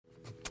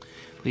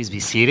Please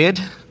be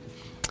seated.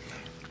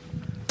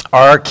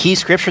 Our key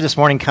scripture this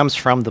morning comes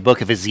from the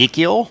book of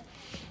Ezekiel,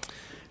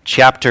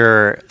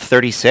 chapter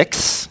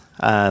 36,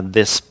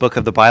 this book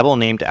of the Bible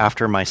named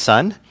after my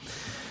son.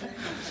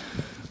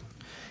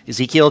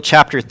 Ezekiel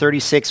chapter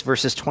 36,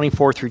 verses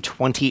 24 through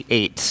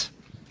 28.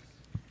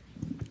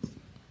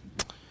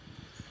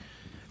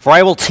 For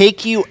I will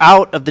take you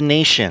out of the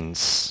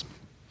nations.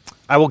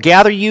 I will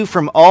gather you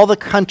from all the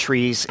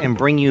countries and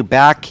bring you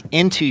back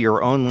into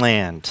your own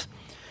land.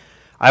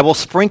 I will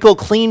sprinkle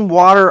clean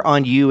water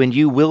on you, and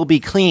you will be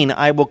clean.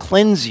 I will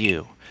cleanse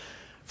you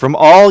from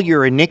all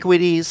your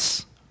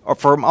iniquities, or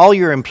from all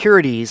your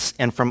impurities,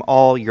 and from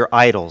all your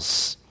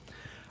idols.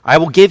 I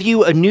will give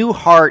you a new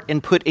heart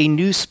and put a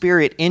new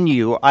spirit in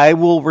you. I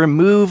will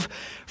remove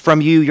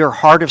from you your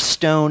heart of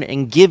stone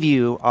and give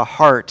you a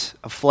heart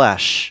of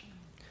flesh.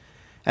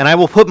 And I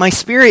will put my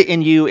spirit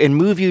in you and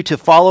move you to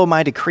follow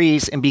my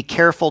decrees and be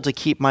careful to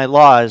keep my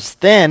laws.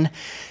 Then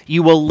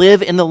you will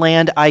live in the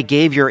land I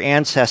gave your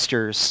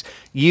ancestors.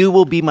 You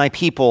will be my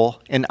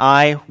people, and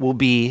I will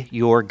be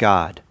your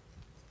God.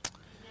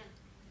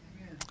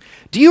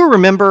 Do you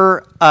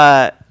remember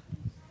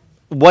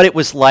what it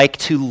was like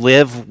to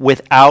live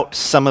without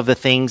some of the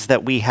things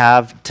that we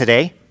have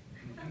today?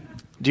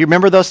 Do you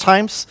remember those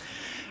times?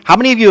 How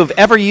many of you have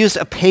ever used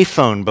a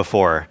payphone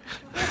before?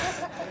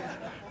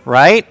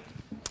 Right?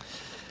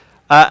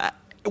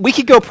 We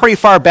could go pretty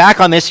far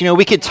back on this. You know,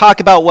 we could talk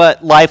about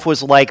what life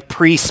was like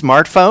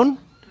pre-smartphone,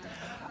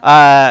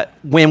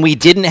 when we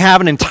didn't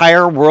have an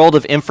entire world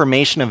of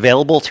information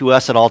available to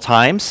us at all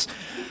times.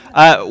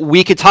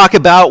 We could talk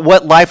about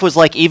what life was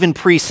like even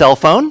pre-cell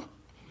phone,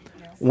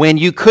 when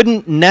you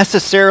couldn't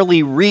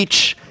necessarily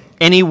reach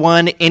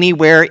anyone,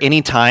 anywhere,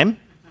 anytime.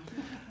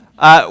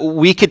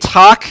 We could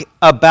talk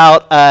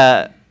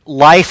about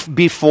life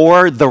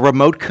before the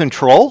remote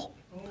control.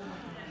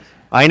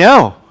 I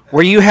know.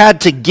 Where you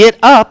had to get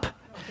up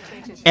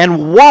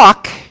and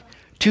walk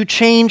to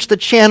change the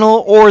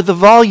channel or the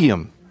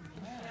volume.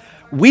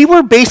 We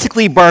were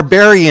basically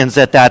barbarians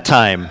at that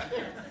time.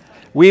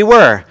 We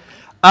were.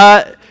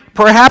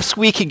 Perhaps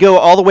we could go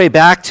all the way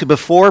back to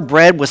before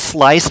bread was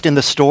sliced in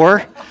the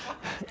store,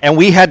 and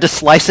we had to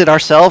slice it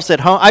ourselves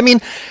at home. I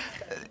mean,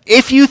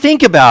 if you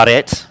think about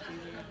it,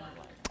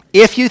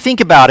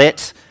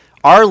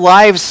 our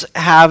lives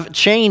have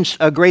changed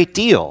a great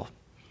deal.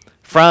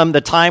 From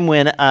the time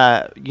when, from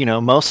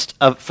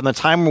the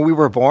time when we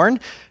were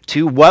born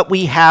to what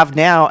we have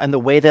now and the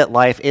way that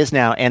life is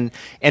now. And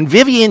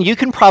Vivian, you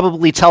can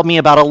probably tell me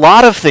about a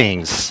lot of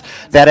things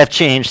that have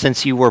changed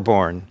since you were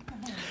born.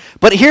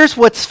 But here's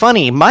what's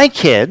funny. My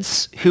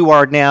kids, who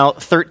are now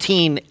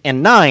 13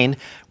 and 9,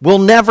 will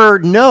never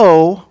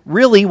know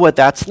really what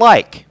that's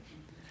like,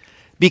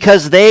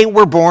 because they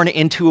were born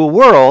into a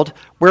world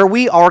where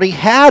we already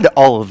had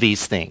all of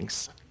these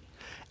things.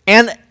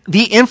 And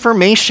the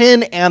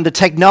information and the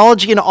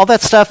technology and all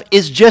that stuff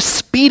is just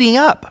speeding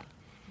up.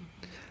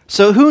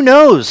 So who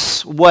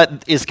knows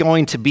what is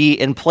going to be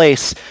in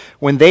place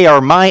when they are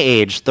my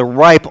age, the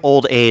ripe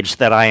old age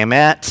that I am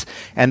at,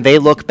 and they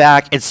look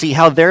back and see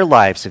how their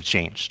lives have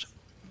changed.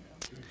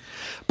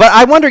 But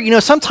I wonder,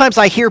 sometimes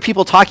I hear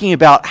people talking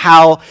about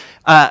how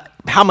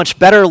much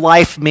better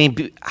life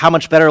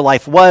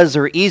was,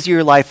 or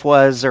easier life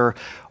was, or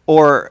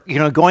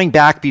going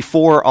back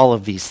before all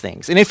of these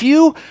things. And if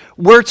you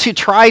were to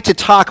try to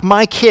talk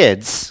my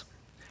kids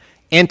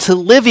into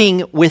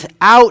living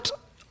without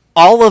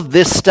all of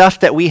this stuff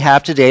that we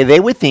have today,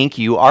 they would think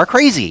you are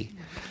crazy.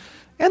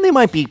 And they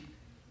might be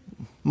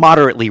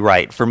moderately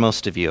right for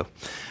most of you.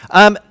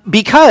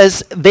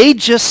 Because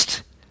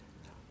the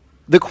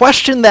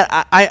question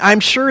that I'm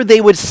sure they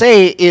would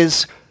say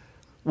is,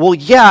 well,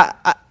 yeah,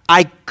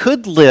 I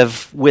could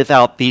live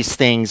without these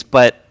things,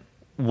 but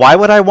why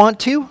would I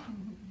want to?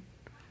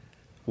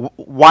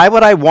 Why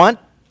would I want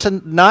to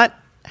not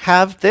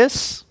have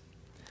this?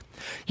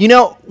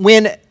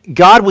 When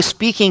God was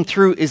speaking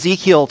through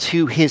Ezekiel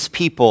to his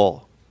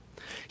people,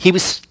 he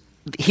was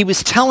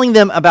telling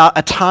them about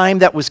a time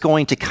that was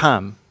going to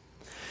come.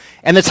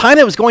 And the time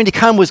that was going to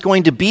come was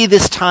going to be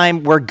this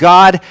time where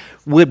God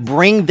would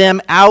bring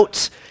them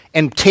out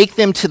and take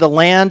them to the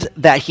land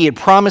that he had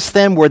promised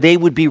them, where they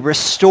would be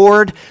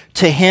restored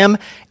to him.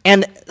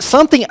 And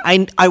something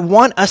I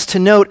want us to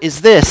note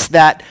is this,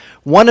 that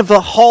one of the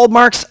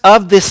hallmarks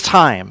of this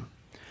time,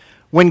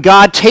 when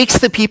God takes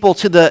the people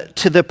to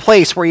the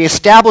place where he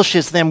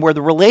establishes them, where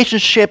the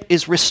relationship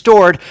is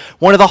restored,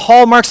 one of the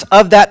hallmarks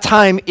of that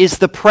time is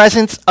the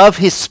presence of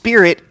his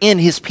Spirit in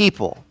his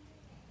people.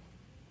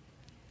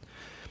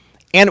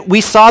 And we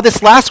saw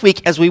this last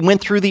week as we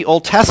went through the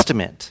Old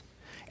Testament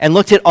and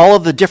looked at all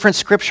of the different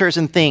scriptures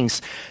and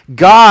things.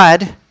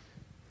 God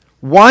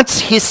wants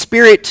his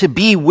Spirit to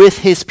be with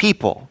his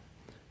people.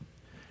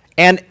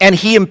 And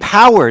he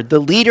empowered the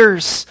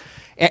leaders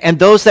and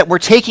those that were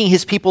taking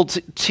his people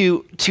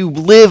to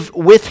live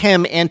with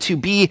him and to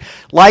be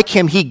like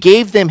him. He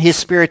gave them his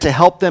Spirit to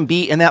help them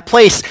be in that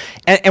place.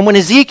 And when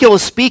Ezekiel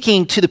is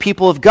speaking to the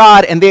people of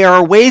God and they are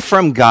away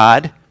from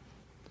God,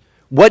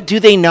 what do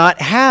they not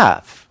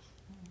have?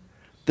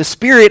 the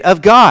Spirit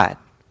of God.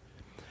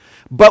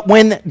 But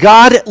when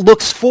God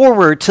looks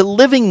forward to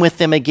living with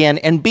them again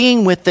and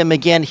being with them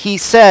again, he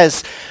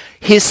says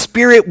his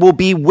Spirit will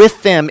be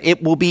with them.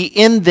 It will be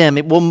in them.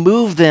 It will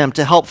move them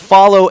to help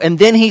follow. And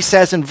then he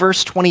says in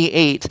verse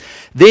 28,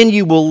 then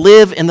you will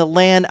live in the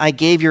land I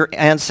gave your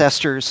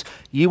ancestors.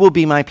 You will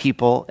be my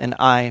people, and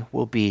I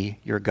will be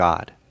your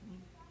God.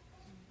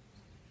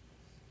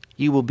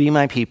 You will be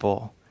my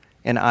people,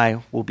 and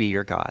I will be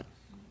your God.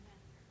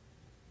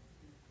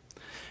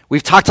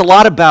 We've talked a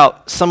lot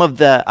about some of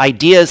the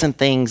ideas and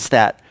things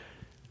that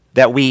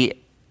we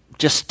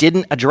just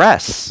didn't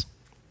address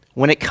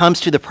when it comes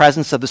to the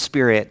presence of the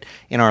Spirit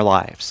in our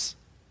lives.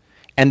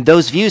 And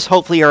those views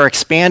hopefully are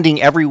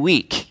expanding every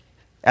week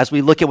as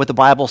we look at what the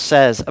Bible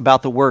says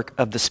about the work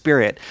of the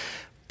Spirit.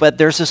 But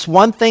there's this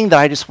one thing that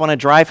I just want to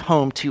drive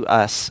home to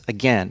us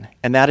again,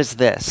 and that is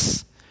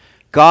this.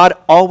 God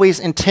always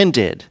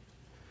intended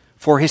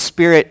for his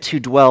Spirit to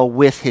dwell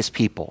with his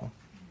people.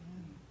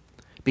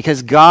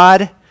 Because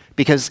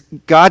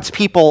God's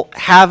people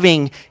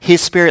having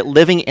his Spirit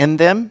living in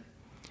them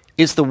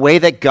is the way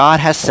that God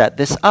has set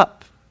this up.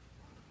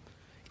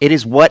 It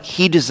is what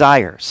he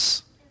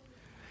desires.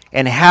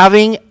 And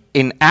having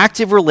an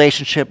active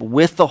relationship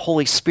with the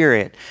Holy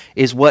Spirit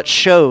is what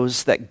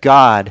shows that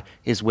God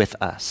is with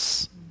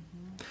us.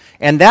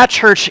 And that,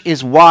 church,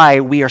 is why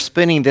we are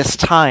spending this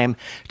time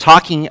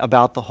talking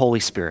about the Holy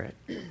Spirit.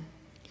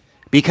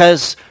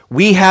 Because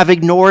we have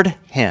ignored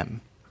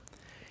him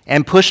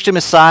and pushed him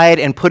aside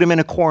and put him in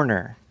a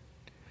corner.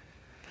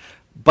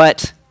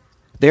 But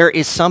there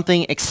is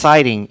something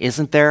exciting,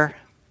 isn't there,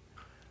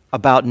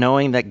 about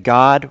knowing that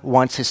God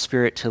wants his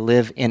Spirit to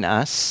live in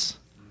us,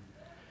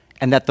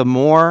 and that the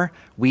more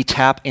we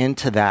tap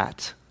into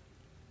that,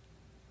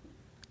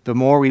 the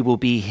more we will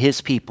be his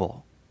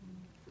people,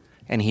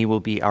 and he will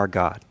be our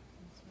God.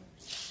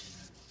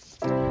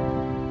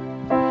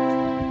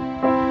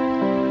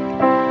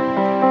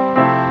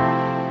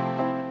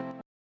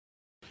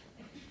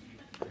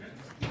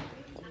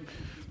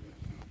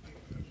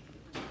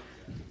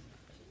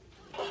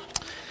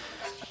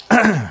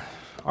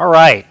 All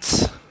right.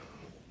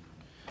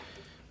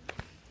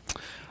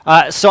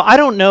 So I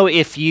don't know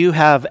if you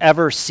have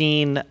ever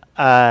seen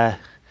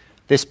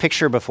this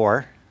picture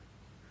before.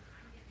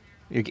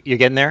 You're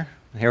getting there?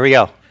 Here we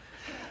go.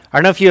 I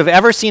don't know if you have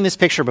ever seen this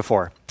picture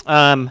before.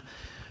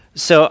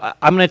 So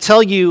I'm going to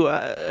tell you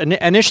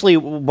initially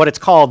what it's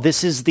called.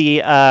 This is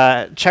the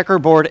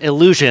checkerboard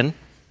illusion.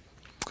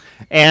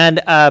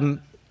 And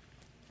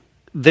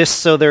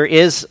so there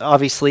is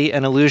obviously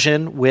an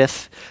illusion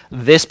with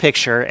this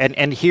picture,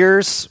 and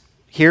here's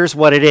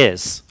what it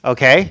is,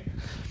 okay?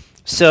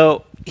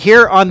 So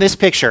here on this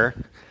picture,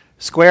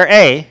 square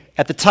A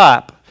at the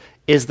top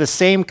is the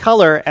same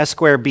color as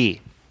square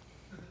B.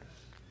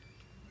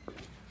 Are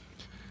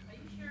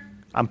you sure?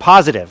 I'm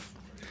positive.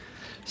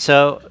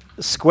 So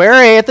square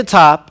A at the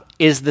top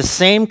is the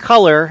same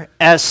color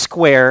as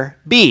square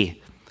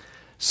B.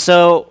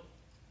 So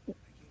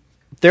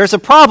there's a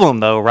problem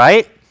though,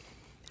 right?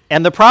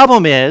 And the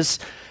problem is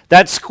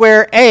that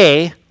square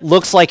A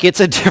looks like it's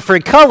a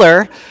different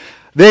color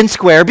than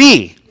square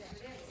B.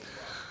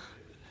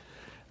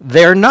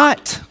 They're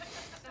not.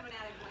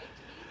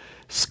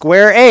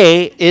 Square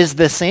A is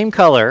the same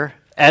color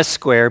as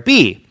square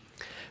B.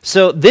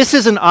 So this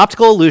is an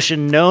optical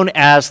illusion known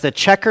as the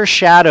checker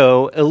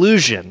shadow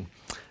illusion.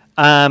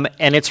 And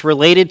it's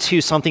related to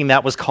something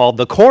that was called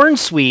the corn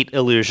sweet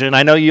illusion.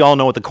 I know you all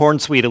know what the corn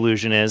sweet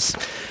illusion is.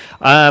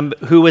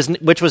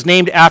 Which was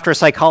named after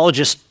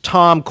psychologist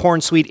Tom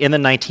Cornsweet in the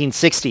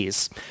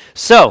 1960s.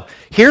 So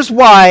here's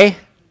why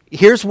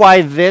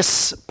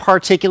this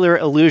particular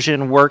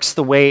illusion works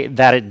the way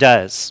that it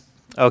does,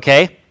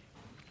 okay?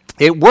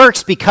 It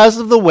works because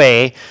of the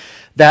way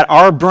that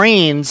our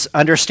brains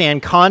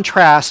understand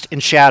contrast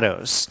and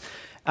shadows.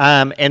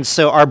 And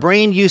so our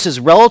brain uses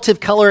relative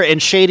color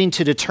and shading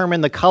to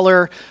determine the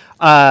color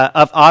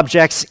of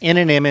objects in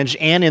an image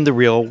and in the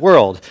real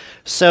world.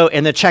 So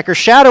in the checker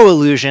shadow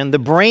illusion, the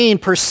brain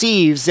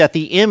perceives that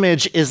the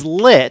image is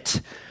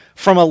lit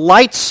from a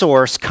light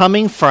source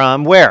coming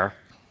from where?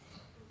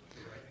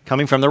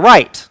 Coming from the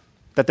right.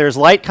 That there's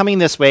light coming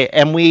this way,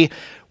 and we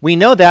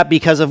know that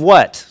because of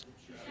what?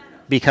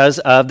 Because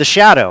of the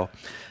shadow.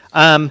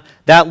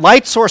 That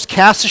light source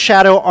casts a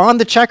shadow on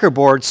the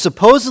checkerboard,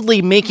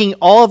 supposedly making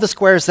all of the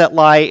squares that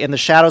lie in the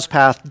shadow's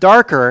path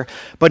darker,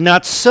 but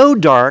not so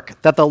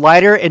dark that the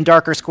lighter and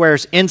darker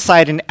squares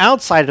inside and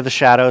outside of the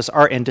shadows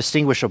are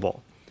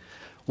indistinguishable.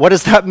 What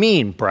does that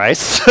mean,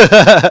 Bryce?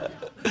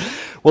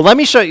 Well, let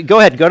me show you. Go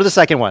ahead, go to the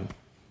second one.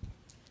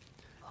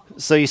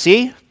 So you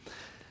see,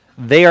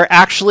 they are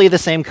actually the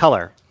same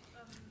color.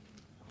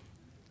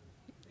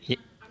 I'm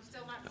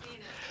still not seeing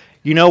it.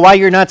 You know why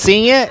you're not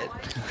seeing it?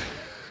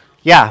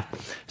 Yeah,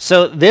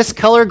 so this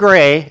color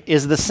gray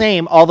is the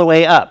same all the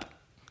way up.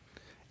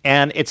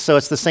 And it's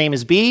the same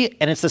as B,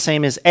 and it's the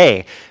same as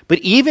A. But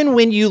even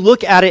when you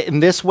look at it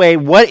in this way,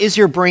 what is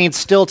your brain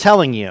still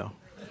telling you?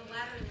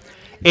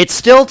 It's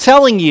still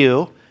telling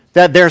you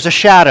that there's a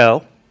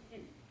shadow,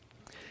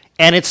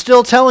 And it's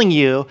still telling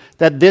you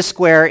that this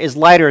square is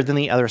lighter than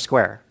the other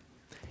square,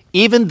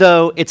 even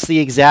though it's the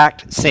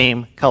exact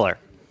same color.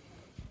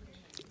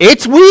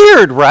 It's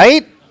weird,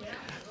 right?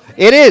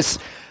 It is.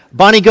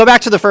 Bonnie, go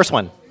back to the first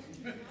one.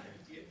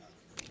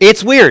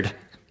 It's weird.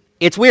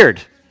 It's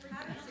weird.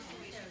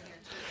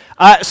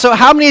 So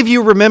how many of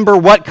you remember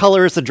what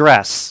color is the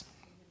dress?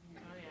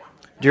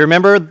 Do you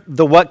remember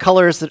what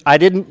color is I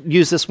didn't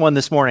use this one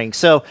this morning.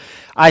 So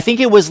I think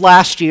it was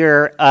last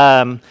year,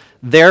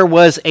 there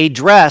was a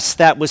dress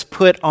that was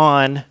put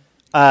on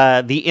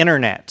the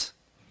internet.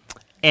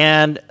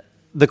 And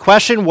the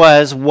question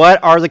was,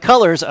 what are the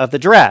colors of the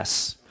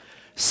dress?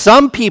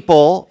 Some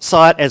people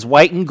saw it as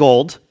white and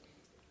gold,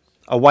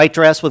 a white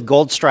dress with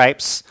gold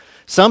stripes.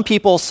 Some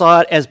people saw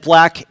it as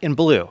black and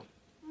blue.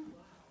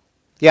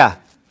 Yeah.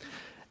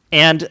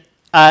 And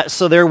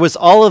so there was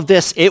all of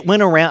this. It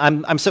went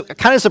around. I'm so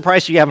kind of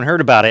surprised you haven't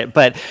heard about it,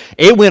 but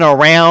it went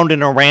around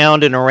and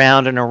around and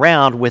around and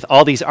around with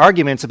all these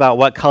arguments about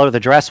what color the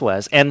dress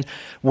was. And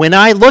when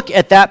I look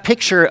at that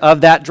picture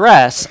of that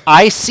dress,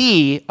 I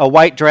see a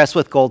white dress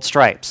with gold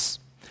stripes.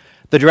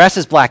 The dress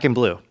is black and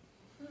blue.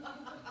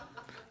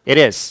 It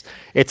is.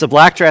 It's a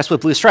black dress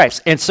with blue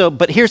stripes. And so,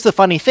 but here's the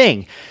funny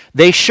thing.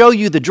 They show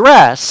you the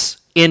dress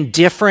in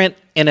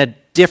a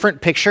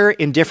different picture,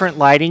 in different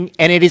lighting,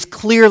 and it is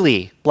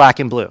clearly black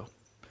and blue.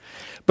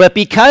 But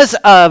because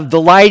of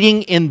the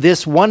lighting in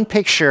this one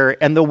picture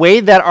and the way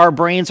that our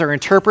brains are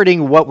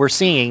interpreting what we're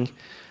seeing,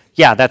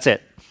 yeah, that's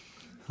it.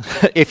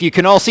 If you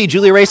can all see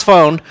Julie Ray's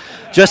phone,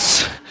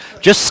 just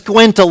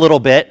squint a little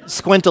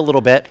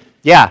bit.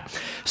 Yeah.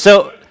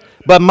 So,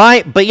 but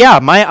my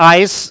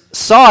eyes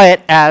saw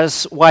it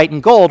as white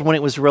and gold when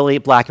it was really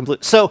black and blue.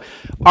 So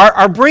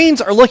our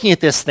brains are looking at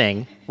this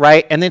thing,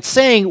 right? And it's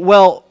saying,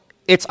 well,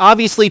 it's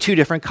obviously two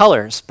different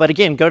colors. But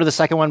again, go to the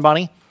second one,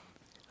 Bonnie.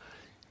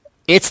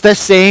 It's the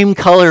same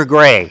color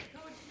gray.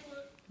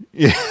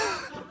 It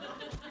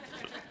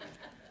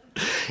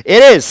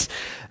is.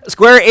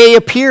 Square A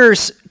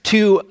appears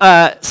to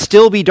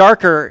still be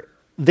darker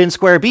than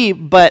square B,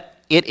 but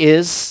it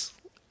is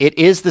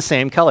the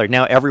same color.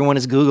 Now everyone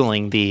is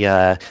Googling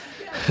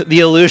the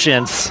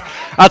illusions.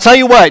 I'll tell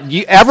you what,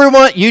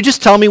 you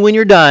just tell me when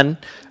you're done,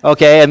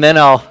 okay, and then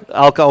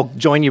I'll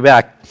join you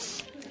back.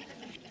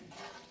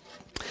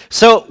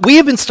 So we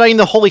have been studying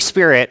the Holy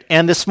Spirit,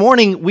 and this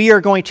morning we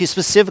are going to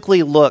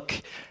specifically look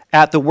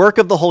at the work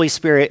of the Holy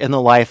Spirit in the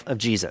life of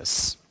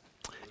Jesus.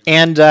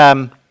 And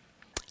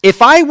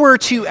if I were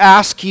to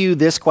ask you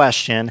this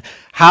question,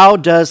 how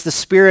does the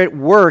Spirit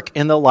work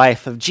in the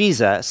life of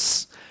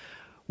Jesus?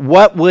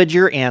 What would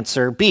your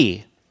answer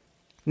be?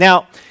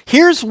 Now,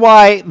 here's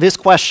why this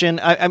question,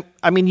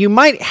 I mean, you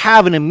might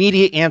have an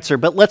immediate answer,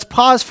 but let's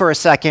pause for a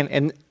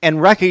second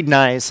and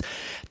recognize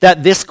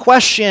that this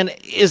question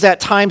is at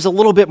times a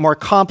little bit more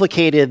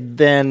complicated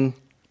than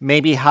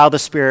maybe how the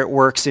Spirit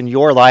works in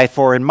your life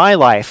or in my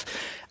life.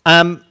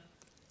 On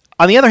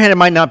the other hand, it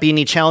might not be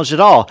any challenge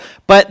at all,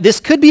 but this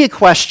could be a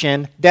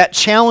question that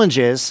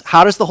challenges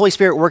how does the Holy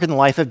Spirit work in the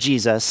life of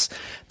Jesus,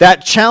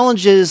 that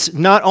challenges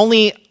not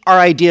only our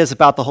ideas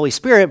about the Holy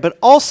Spirit, but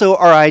also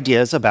our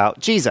ideas about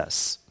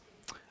Jesus.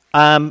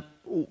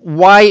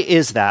 Why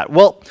is that?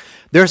 Well,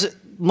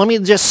 let me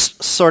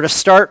just sort of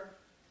start,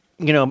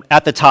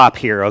 at the top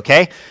here,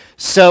 okay?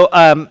 So,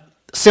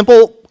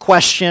 simple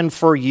question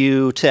for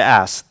you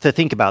to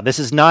think about. This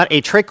is not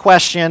a trick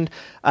question.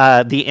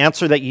 The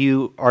answer that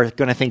you are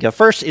going to think of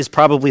first is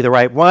probably the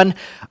right one.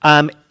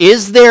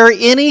 Is there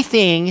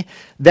anything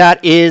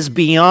that is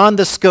beyond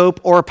the scope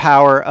or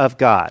power of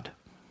God?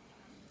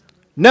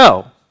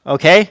 No.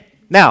 Okay?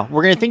 Now,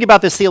 we're going to think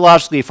about this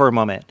theologically for a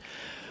moment.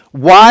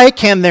 Why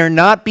can there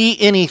not be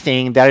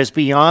anything that is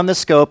beyond the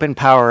scope and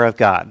power of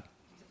God?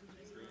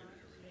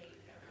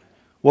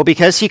 Well,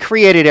 because he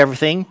created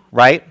everything,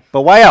 right?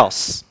 But why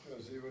else?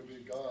 Because he would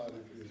be God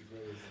if he was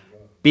greater than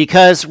God.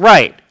 Because,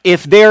 right,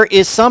 if there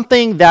is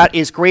something that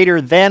is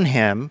greater than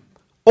him,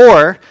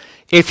 or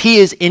if he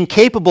is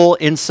incapable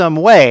in some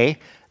way,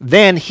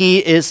 then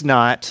he is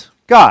not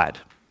God.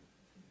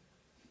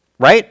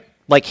 Right?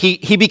 Like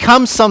he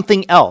becomes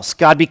something else.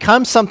 God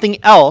becomes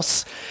something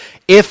else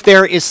if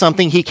there is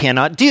something he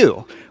cannot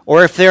do,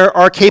 or if there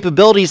are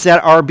capabilities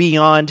that are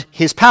beyond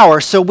his power.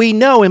 So we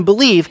know and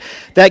believe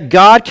that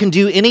God can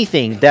do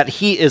anything, that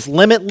he is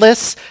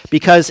limitless,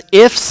 because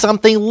if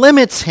something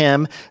limits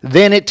him,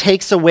 then it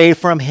takes away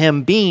from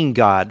him being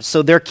God.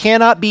 So there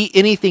cannot be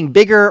anything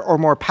bigger or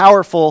more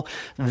powerful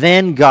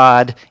than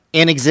God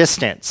in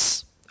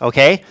existence.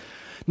 Okay?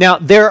 Now,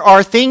 there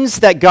are things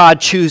that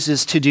God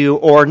chooses to do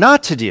or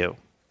not to do,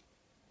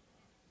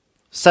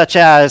 such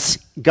as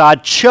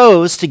God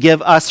chose to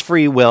give us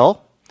free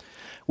will,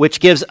 which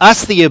gives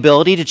us the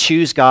ability to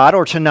choose God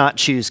or to not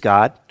choose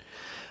God.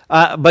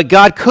 But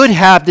God could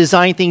have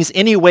designed things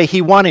any way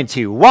he wanted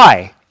to.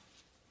 Why?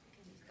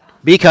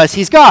 Because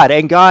he's God,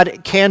 and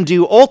God can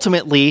do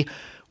ultimately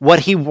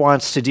what he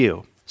wants to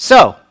do.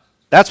 So,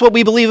 that's what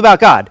we believe about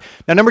God.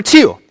 Now, number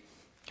two,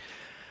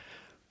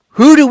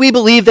 who do we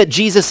believe that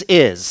Jesus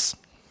is?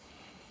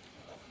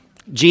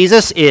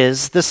 Jesus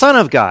is the Son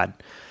of God.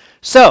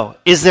 So,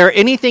 is there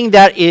anything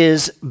that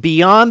is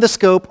beyond the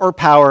scope or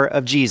power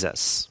of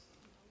Jesus?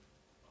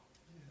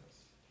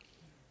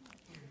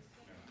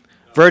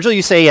 Virgil,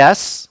 you say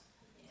yes.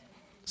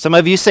 Some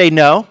of you say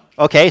no.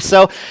 Okay,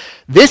 so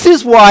this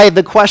is why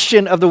the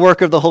question of the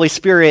work of the Holy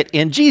Spirit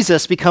in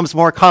Jesus becomes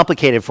more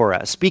complicated for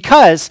us,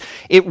 because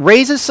it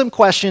raises some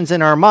questions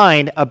in our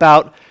mind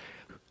about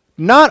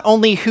not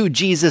only who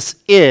Jesus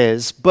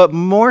is, but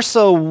more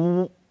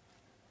so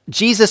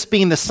Jesus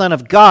being the Son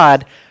of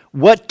God.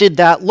 What did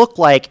that look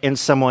like in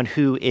someone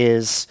who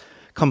is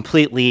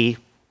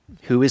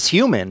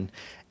human?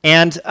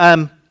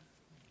 And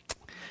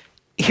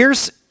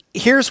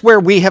here's where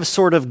we have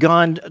sort of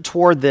gone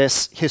toward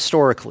this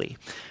historically.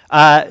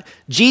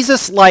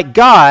 Jesus, like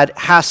God,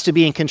 has to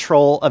be in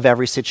control of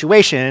every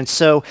situation. And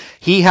so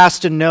he has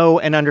to know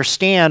and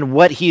understand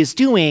what he is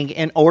doing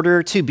in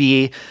order to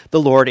be the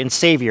Lord and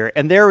Savior.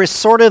 And there is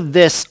sort of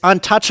this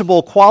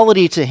untouchable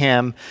quality to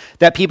him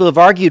that people have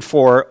argued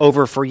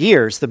for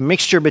years, the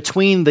mixture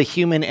between the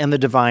human and the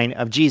divine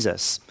of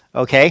Jesus.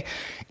 Okay?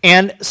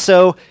 And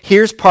so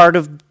here's part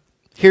of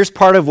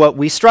what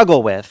we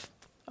struggle with.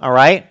 All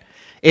right?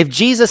 If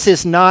Jesus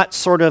is not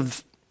sort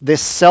of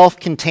this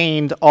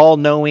self-contained,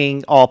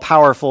 all-knowing,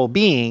 all-powerful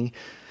being,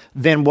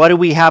 then what do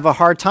we have a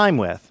hard time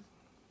with?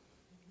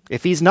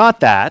 If he's not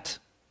that,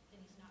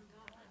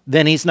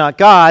 then he's not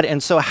God.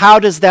 And so how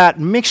does that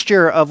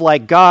mixture of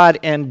like God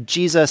and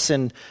Jesus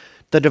and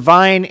the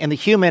divine and the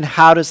human,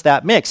 how does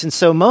that mix? And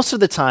so most of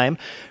the time,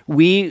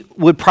 we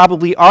would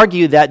probably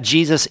argue that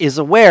Jesus is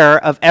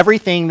aware of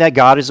everything that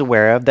God is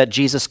aware of, that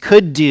Jesus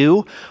could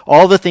do,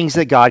 all the things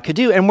that God could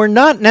do. And we're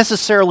not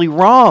necessarily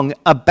wrong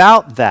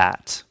about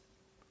that.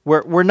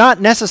 We're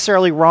not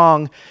necessarily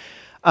wrong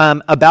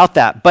about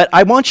that. But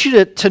I want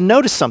you to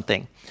notice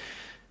something.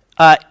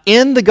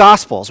 In the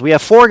Gospels, we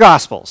have 4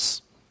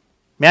 Gospels: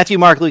 Matthew,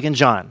 Mark, Luke, and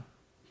John.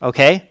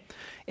 Okay?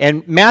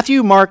 And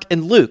Matthew, Mark,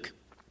 and Luke,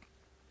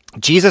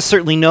 Jesus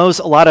certainly knows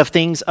a lot of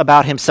things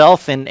about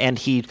himself, and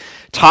he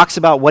talks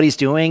about what he's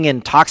doing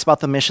and talks about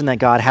the mission that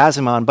God has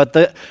him on. But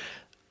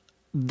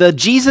the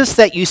Jesus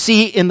that you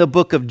see in the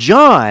book of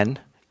John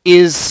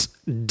is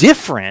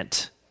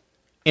different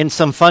in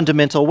some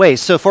fundamental ways.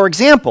 So, for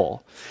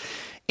example,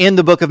 in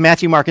the book of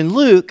Matthew, Mark, and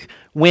Luke,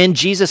 when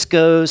Jesus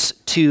goes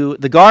to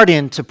the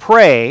garden to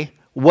pray,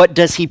 what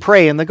does he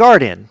pray in the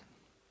garden?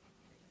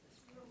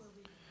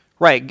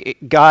 Right,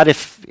 God,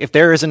 if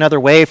there is another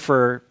way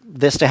for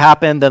this to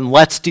happen, then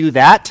let's do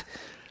that,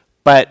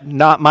 but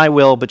not my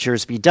will, but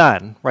yours be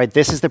done. Right,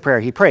 this is the prayer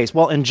he prays.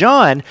 Well, in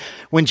John,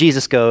 when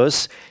Jesus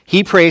goes,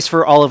 he prays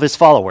for all of his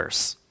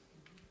followers,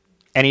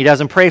 and he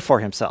doesn't pray for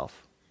himself.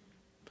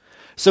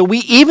 So we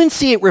even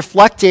see it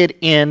reflected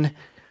in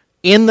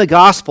the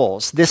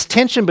Gospels, this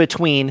tension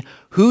between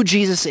who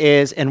Jesus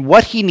is and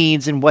what he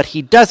needs and what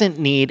he doesn't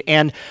need.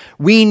 And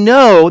we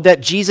know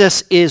that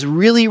Jesus is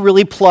really,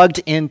 really plugged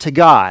into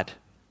God.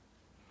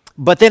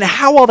 But then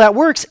how all that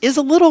works is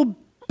a little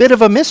bit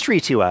of a mystery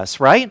to us,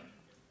 right?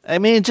 I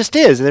mean, it just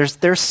is.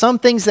 There's some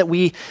things that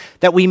we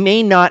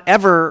may not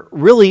ever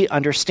really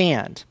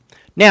understand.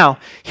 Now,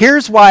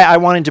 here's why I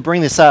wanted to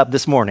bring this up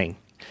this morning.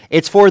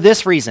 It's for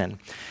this reason.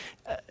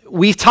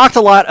 We've talked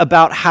a lot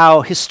about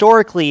how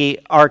historically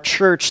our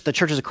church, the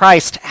Churches of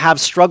Christ, have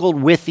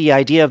struggled with the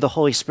idea of the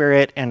Holy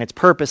Spirit and its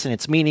purpose and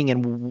its meaning,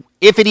 and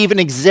if it even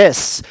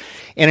exists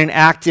in an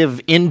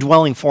active,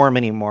 indwelling form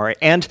anymore.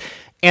 And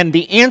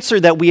the answer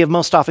that we have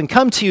most often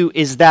come to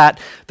is that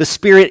the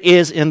Spirit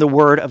is in the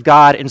Word of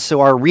God, and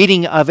so our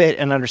reading of it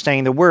and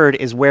understanding the Word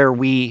is where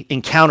we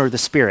encounter the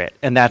Spirit,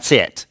 and that's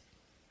it.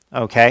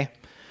 Okay?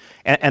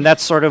 And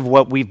that's sort of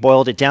what we've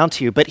boiled it down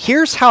to. But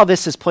here's how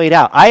this has played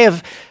out. I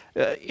have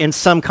in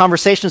some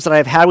conversations that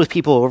I've had with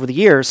people over the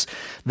years,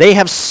 they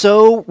have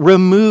so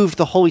removed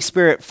the Holy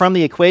Spirit from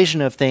the equation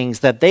of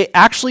things that they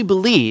actually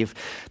believe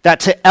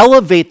that to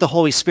elevate the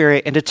Holy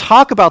Spirit and to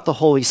talk about the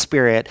Holy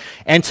Spirit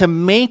and to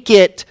make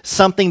it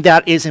something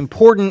that is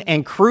important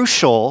and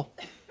crucial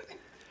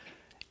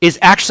is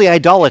actually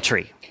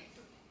idolatry,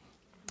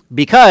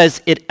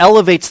 because it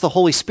elevates the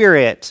Holy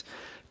Spirit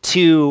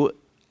to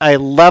a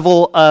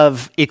level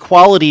of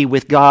equality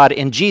with God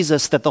and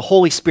Jesus that the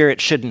Holy Spirit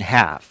shouldn't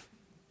have.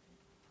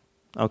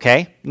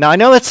 Okay? Now, I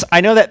know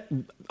that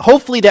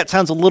hopefully that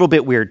sounds a little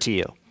bit weird to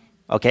you.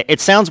 Okay? It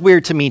sounds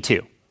weird to me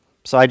too.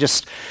 So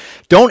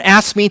don't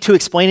ask me to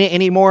explain it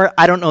anymore.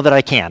 I don't know that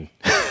I can.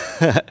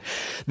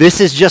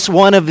 This is just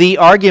one of the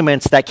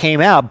arguments that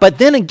came out. But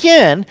then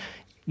again,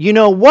 you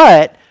know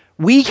what?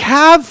 We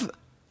have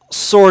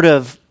sort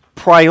of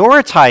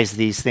prioritized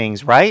these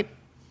things, right?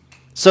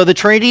 So the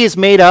Trinity is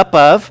made up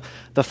of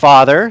the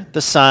Father,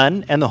 the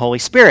Son, and the Holy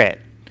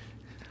Spirit.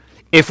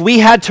 If we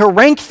had to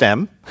rank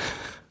them,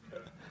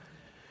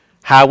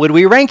 how would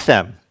we rank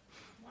them?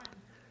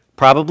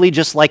 Probably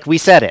just like we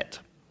said it.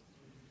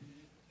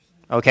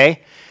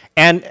 Okay?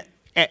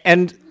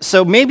 And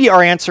so maybe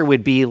our answer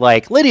would be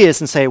like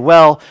Lydia's and say,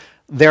 well,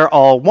 they're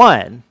all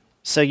one,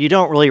 so you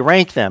don't really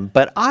rank them.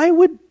 But I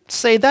would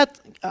say that,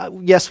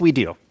 yes, we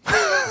do.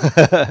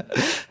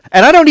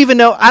 And I don't even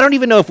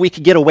know if we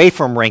could get away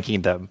from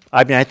ranking them.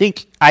 I mean, I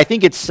think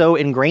it's so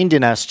ingrained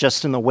in us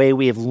just in the way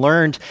we have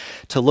learned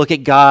to look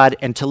at God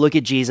and to look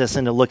at Jesus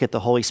and to look at the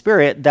Holy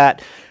Spirit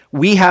that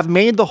we have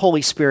made the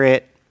Holy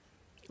Spirit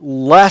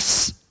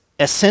less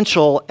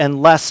essential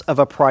and less of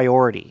a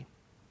priority.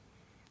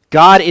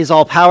 God is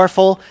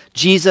all-powerful.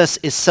 Jesus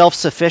is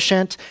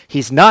self-sufficient.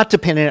 He's not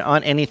dependent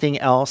on anything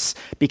else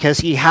because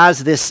he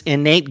has this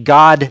innate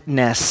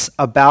godness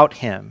about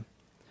him.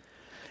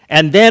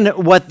 And then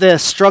what the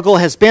struggle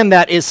has been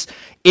that is,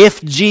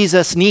 if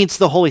Jesus needs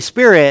the Holy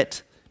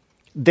Spirit,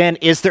 then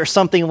is there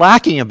something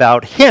lacking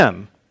about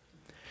him?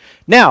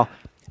 Now,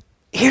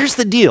 here's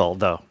the deal,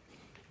 though.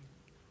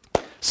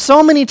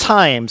 So many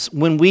times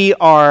when we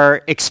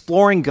are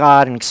exploring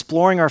God and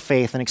exploring our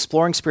faith and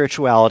exploring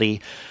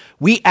spirituality,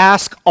 we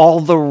ask all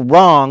the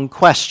wrong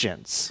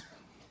questions.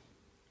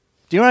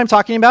 Do you know what I'm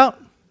talking about?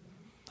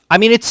 I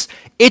mean,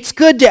 it's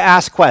good to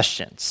ask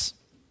questions,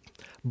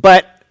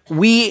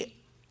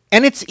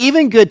 and it's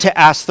even good to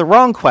ask the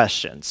wrong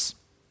questions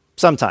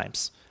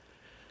sometimes.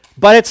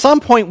 But at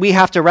some point, we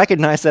have to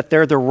recognize that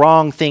they're the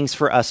wrong things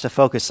for us to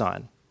focus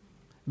on,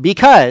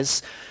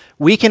 because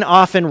we can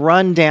often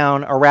run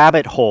down a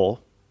rabbit hole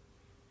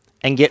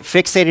and get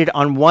fixated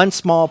on one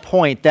small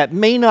point that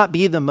may not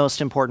be the most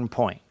important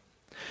point.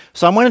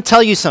 So I'm going to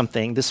tell you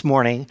something this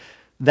morning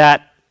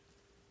that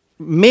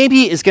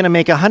maybe is going to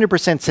make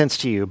 100% sense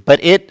to you, but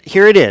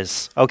here it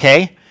is,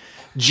 okay?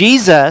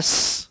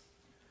 Jesus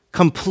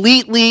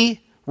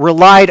completely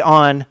relied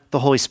on the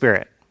Holy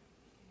Spirit.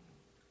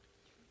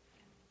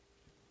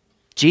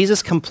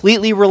 Jesus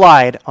completely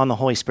relied on the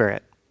Holy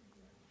Spirit.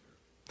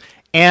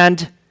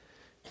 And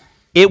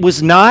it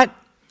was not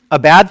a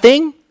bad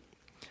thing,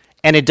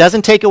 and it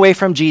doesn't take away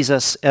from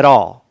Jesus at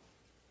all.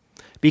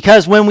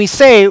 Because when we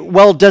say,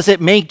 well, does it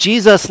make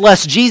Jesus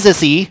less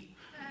Jesus-y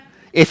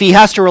if he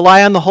has to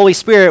rely on the Holy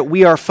Spirit,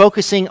 we are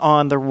focusing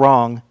on the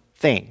wrong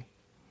thing.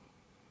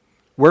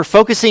 We're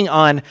focusing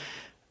on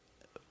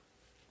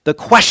the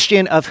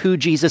question of who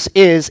Jesus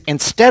is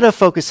instead of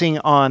focusing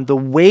on the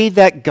way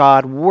that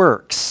God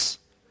works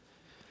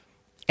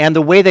and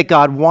the way that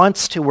God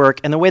wants to work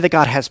and the way that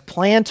God has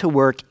planned to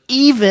work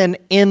even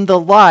in the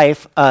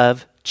life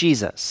of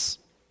Jesus.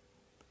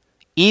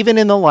 Even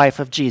in the life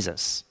of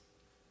Jesus.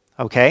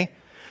 Okay?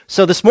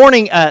 So this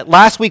morning,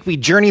 last week we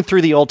journeyed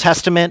through the Old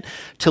Testament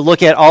to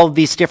look at all of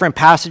these different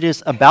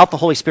passages about the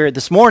Holy Spirit.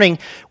 This morning,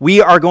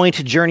 we are going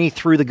to journey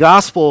through the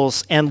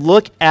Gospels and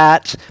look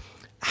at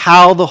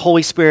how the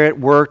Holy Spirit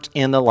worked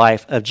in the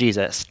life of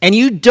Jesus. And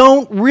you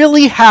don't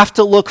really have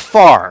to look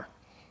far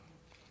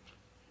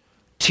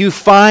to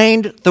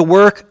find the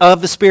work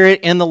of the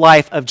Spirit in the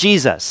life of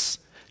Jesus.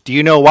 Do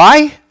you know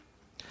why?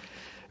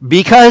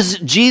 Because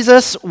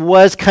Jesus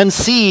was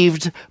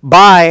conceived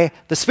by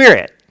the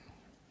Spirit.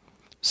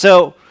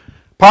 So,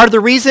 part of the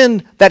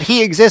reason that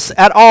he exists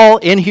at all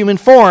in human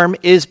form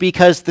is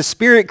because the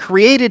Spirit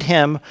created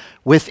him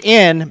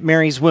within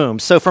Mary's womb.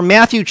 So, from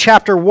Matthew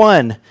chapter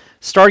 1,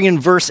 starting in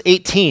verse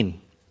 18.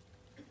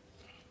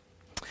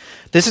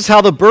 This is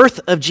how the birth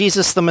of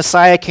Jesus the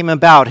Messiah came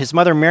about. His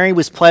mother Mary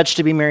was pledged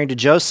to be married to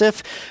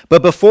Joseph,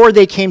 but before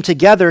they came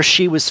together,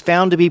 she was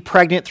found to be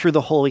pregnant through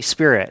the Holy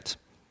Spirit.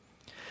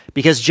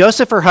 Because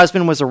Joseph, her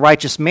husband, was a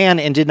righteous man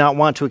and did not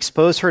want to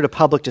expose her to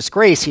public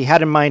disgrace, he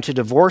had in mind to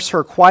divorce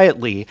her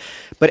quietly.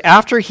 But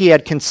after he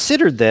had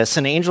considered this,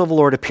 an angel of the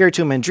Lord appeared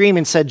to him in a dream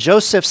and said,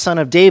 Joseph, son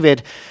of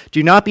David,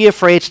 do not be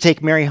afraid to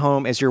take Mary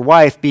home as your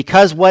wife,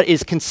 because what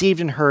is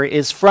conceived in her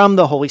is from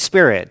the Holy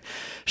Spirit.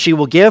 She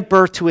will give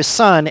birth to a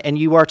son, and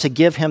you are to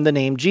give him the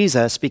name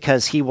Jesus,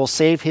 because he will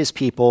save his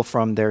people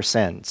from their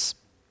sins.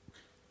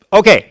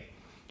 Okay,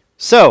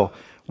 so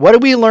what do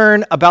we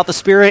learn about the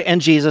Spirit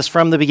and Jesus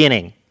from the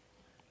beginning?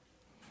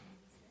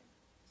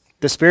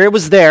 The Spirit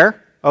was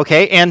there,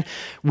 okay, and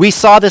we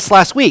saw this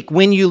last week.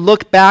 When you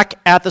look back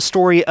at the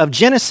story of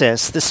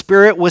Genesis, the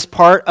Spirit was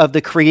part of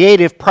the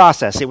creative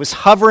process. It was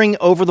hovering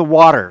over the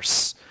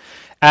waters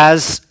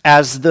as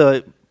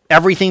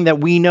everything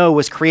that we know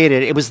was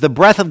created. It was the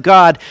breath of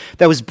God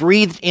that was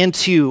breathed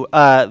into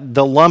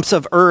the lumps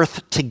of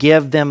earth to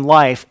give them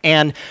life.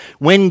 And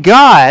when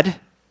God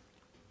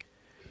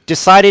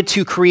decided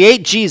to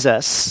create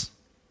Jesus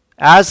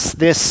as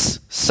this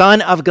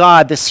Son of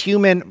God, this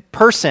human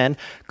person,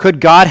 could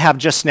God have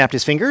just snapped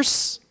his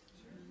fingers?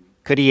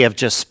 Could he have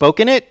just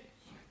spoken it?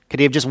 Could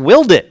he have just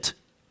willed it?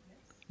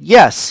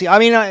 Yes. I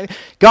mean,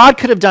 God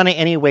could have done it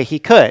any way he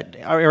could,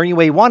 or any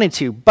way he wanted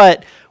to.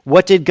 But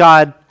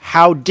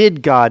how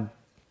did God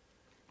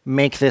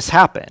make this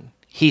happen?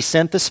 He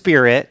sent the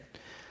Spirit,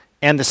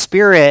 and the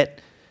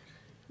Spirit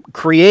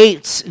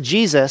creates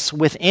Jesus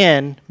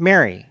within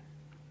Mary.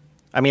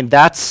 I mean,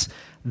 that's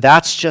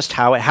just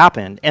how it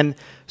happened. And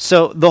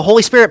so the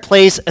Holy Spirit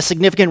plays a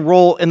significant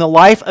role in the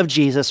life of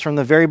Jesus from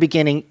the very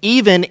beginning,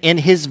 even in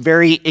his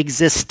very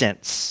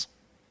existence.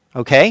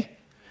 Okay?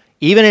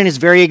 Even in his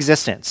very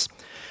existence.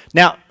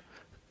 Now,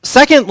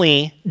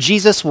 secondly,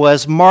 Jesus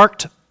was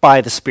marked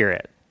by the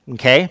Spirit.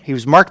 Okay? He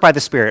was marked by the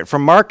Spirit.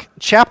 From Mark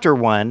chapter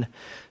 1,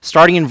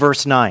 starting in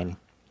verse 9.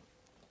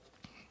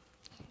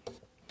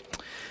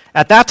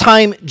 At that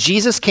time,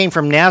 Jesus came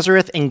from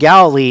Nazareth in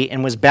Galilee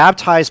and was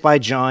baptized by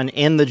John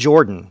in the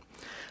Jordan.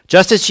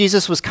 Just as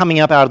Jesus was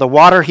coming up out of the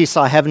water, he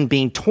saw heaven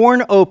being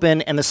torn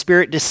open and the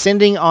Spirit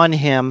descending on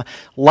him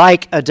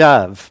like a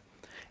dove.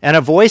 And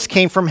a voice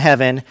came from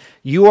heaven,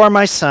 "You are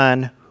my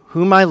Son,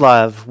 whom I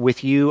love.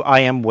 With you I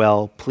am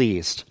well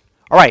pleased."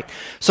 All right,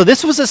 so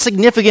this was a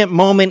significant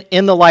moment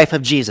in the life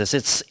of Jesus.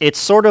 It's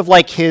sort of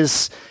like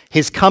his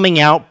coming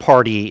out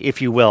party,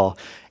 if you will.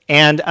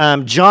 And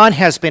John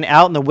has been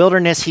out in the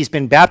wilderness. He's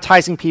been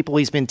baptizing people.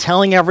 He's been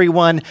telling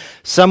everyone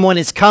someone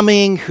is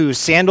coming whose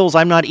sandals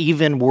I'm not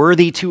even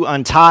worthy to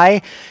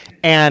untie.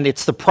 And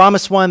it's the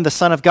promised one, the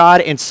Son of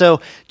God. And so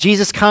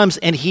Jesus comes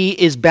and he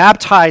is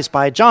baptized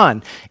by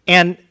John.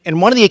 And in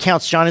one of the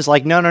accounts, John is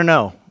like,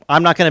 no,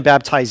 I'm not going to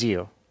baptize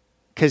you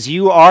because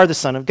you are the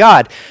Son of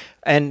God.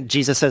 And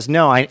Jesus says,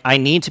 no, I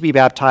need to be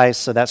baptized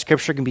so that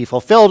scripture can be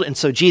fulfilled. And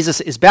so Jesus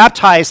is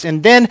baptized.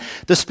 And then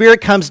the Spirit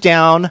comes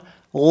down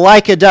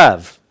like a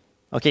dove.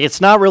 Okay,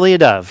 it's not really a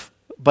dove,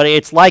 but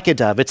it's like a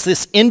dove. It's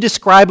this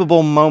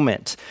indescribable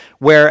moment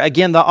where,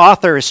 again, the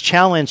author is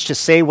challenged to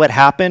say what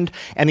happened,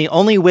 and the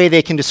only way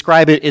they can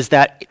describe it is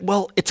that,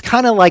 well, it's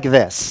kind of like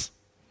this.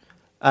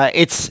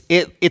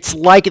 It's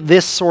like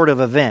this sort of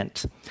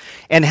event.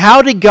 And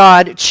how did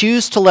God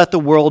choose to let the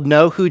world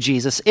know who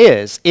Jesus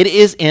is? It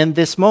is in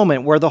this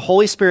moment where the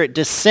Holy Spirit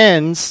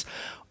descends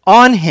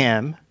on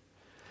him,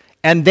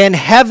 and then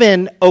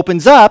heaven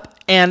opens up,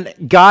 and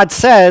God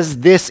says,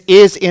 "This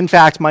is in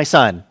fact my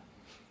Son."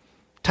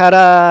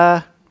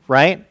 Ta-da!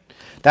 Right?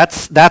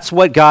 That's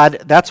what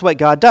God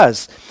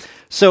does.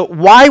 So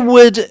why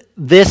would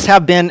this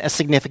have been a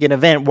significant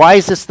event? Why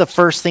is this the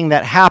first thing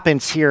that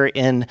happens here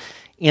in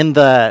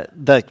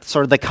the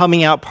sort of the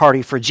coming out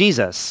party for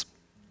Jesus?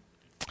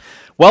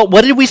 Well,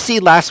 what did we see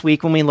last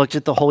week when we looked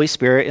at the Holy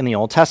Spirit in the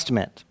Old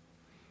Testament?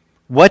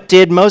 What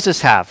did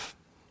Moses have?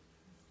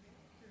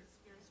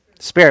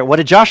 Spirit. What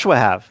did Joshua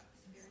have?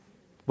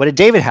 What did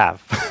David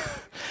have?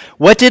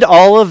 What did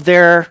all of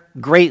their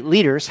great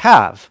leaders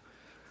have?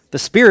 The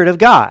Spirit of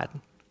God,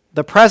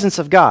 the presence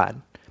of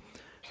God.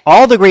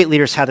 All the great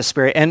leaders had the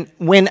Spirit. And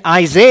when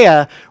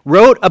Isaiah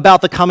wrote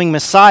about the coming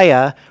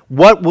Messiah,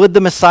 what would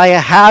the Messiah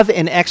have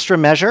in extra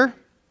measure?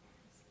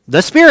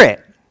 The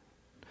Spirit.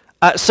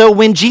 So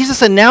when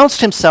Jesus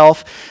announced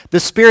himself, the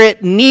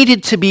Spirit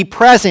needed to be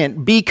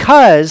present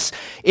because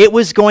it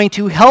was going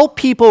to help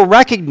people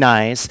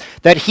recognize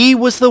that he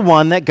was the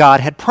one that God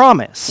had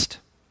promised.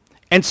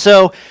 And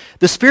so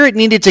the Spirit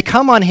needed to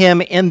come on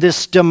him in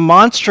this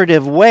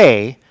demonstrative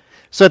way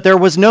so that there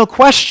was no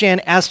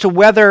question as to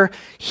whether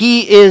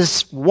he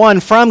is, one,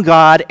 from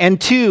God,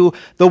 and two,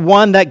 the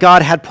one that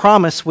God had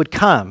promised would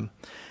come.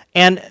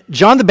 And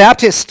John the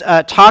Baptist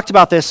talked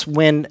about this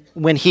when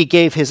he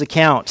gave his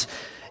account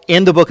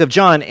in the book of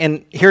John.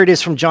 And here it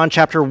is from John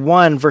chapter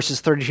 1,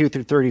 verses 32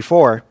 through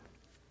 34.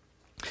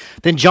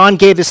 Then John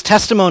gave this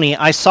testimony,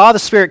 "I saw the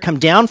Spirit come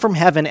down from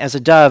heaven as a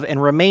dove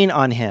and remain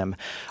on him.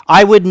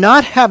 I would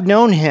not have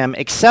known him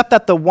except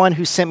that the one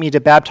who sent me to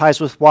baptize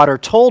with water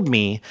told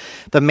me,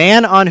 'The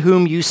man on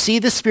whom you see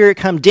the Spirit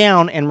come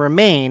down and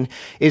remain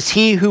is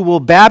he who will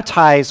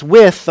baptize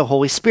with the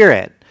Holy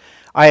Spirit.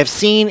 I have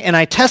seen and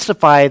I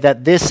testify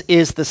that this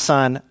is the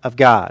Son of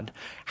God.'"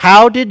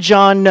 How did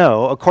John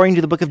know, according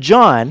to the book of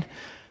John,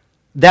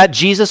 that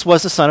Jesus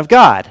was the Son of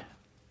God?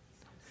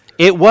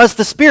 It was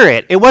the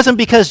Spirit. It wasn't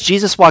because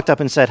Jesus walked up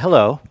and said,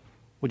 "Hello,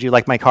 would you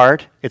like my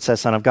card? It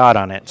says Son of God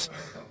on it."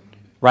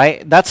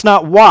 Right? That's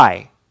not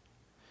why.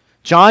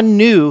 John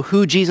knew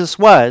who Jesus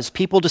was.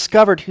 People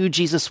discovered who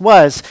Jesus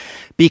was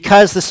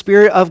because the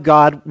Spirit of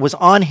God was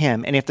on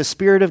him. And if the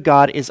Spirit of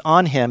God is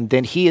on him,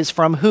 then he is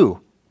from who?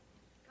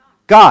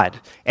 God.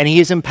 And he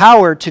is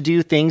empowered to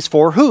do things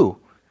for who?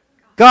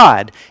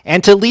 God.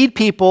 And to lead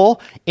people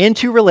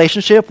into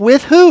relationship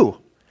with who?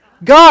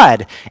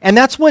 God. And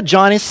that's what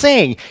John is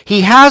saying.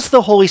 He has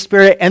the Holy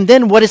Spirit, and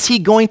then what is he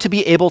going to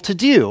be able to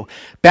do?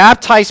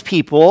 Baptize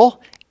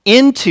people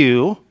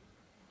into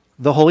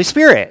the Holy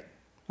Spirit.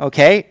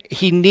 Okay?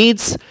 He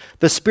needs,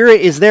 the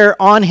Spirit is there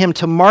on him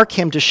to mark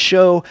him, to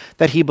show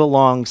that he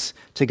belongs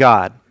to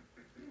God.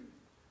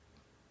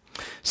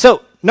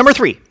 So, number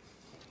 3.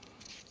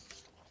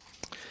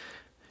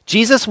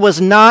 Jesus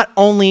was not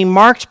only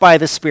marked by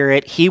the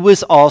Spirit, he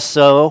was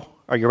also,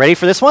 are you ready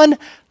for this one?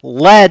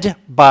 Led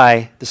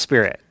by the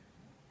Spirit.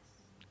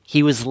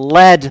 He was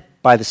led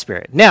by the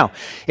Spirit. Now,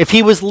 if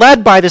he was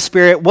led by the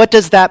Spirit, what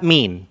does that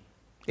mean?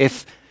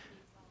 If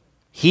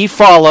he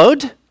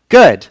followed,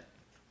 good.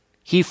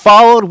 He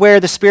followed where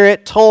the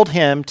Spirit told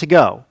him to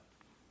go.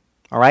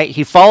 All right?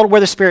 He followed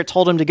where the Spirit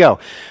told him to go.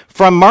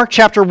 From Mark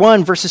chapter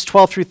 1, verses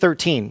 12 through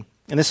 13,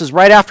 and this is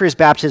right after his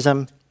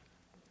baptism.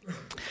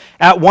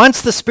 At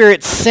once the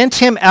Spirit sent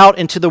him out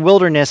into the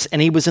wilderness,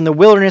 and he was in the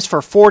wilderness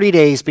for 40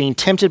 days, being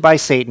tempted by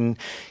Satan.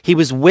 He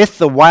was with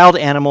the wild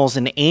animals,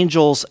 and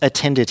angels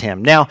attended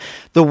him. Now,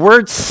 the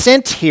word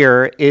sent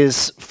here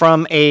is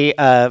from a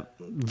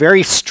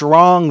very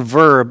strong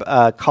verb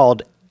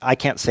called, I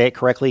can't say it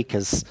correctly,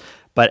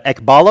 but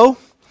ekbalo,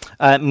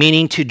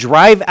 meaning to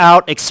drive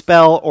out,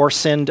 expel, or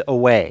send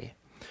away.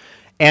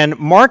 And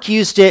Mark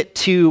used it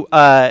to,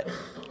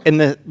 in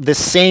the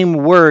same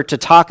word, to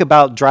talk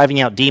about driving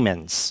out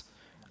demons.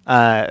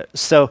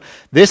 So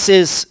this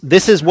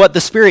is what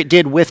the Spirit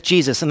did with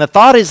Jesus. And the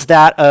thought is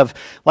that of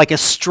like a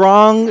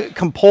strong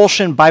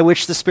compulsion by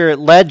which the Spirit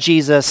led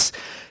Jesus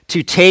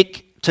to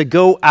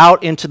go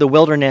out into the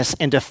wilderness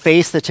and to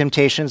face the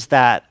temptations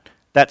that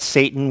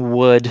Satan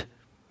would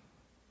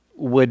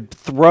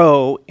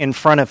throw in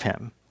front of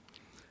him.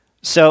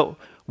 So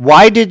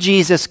why did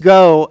Jesus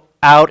go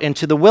out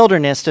into the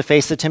wilderness to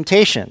face the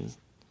temptation?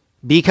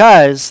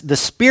 Because the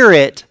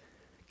Spirit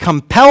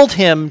compelled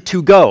him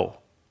to go.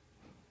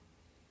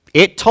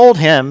 It told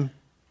him,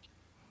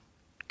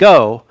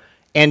 go,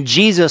 and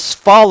Jesus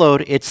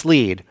followed its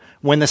lead.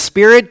 When the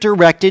Spirit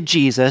directed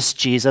Jesus,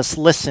 Jesus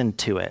listened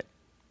to it.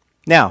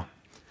 Now,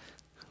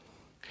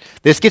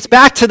 this gets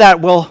back to that,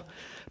 well,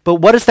 but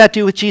what does that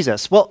do with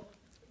Jesus? Well,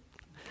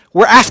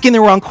 we're asking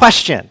the wrong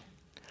question.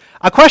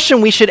 A question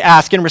we should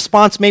ask in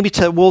response maybe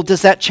to, well,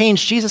 does that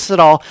change Jesus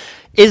at all,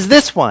 is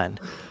this one.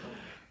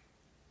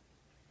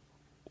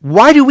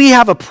 Why do we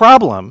have a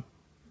problem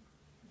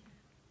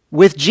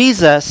with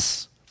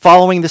Jesus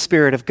following the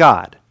Spirit of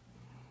God?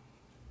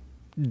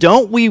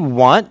 Don't we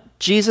want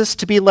Jesus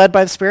to be led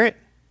by the Spirit?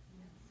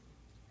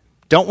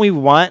 Don't we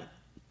want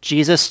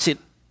Jesus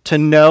to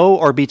know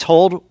or be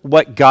told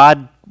what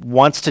God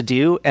wants to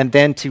do and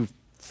then to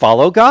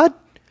follow God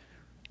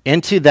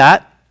into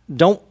that?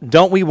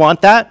 Don't we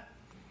want that?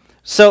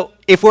 So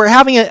if we're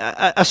having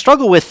a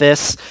struggle with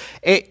this,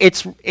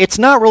 it's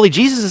not really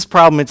Jesus'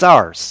 problem, it's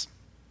ours.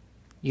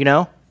 You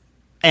know?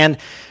 And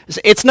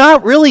it's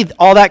not really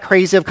all that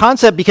crazy of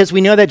concept because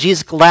we know that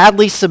Jesus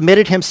gladly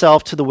submitted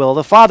himself to the will of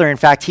the Father. In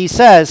fact, he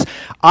says,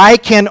 I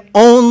can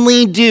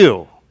only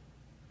do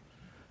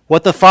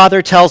what the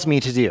Father tells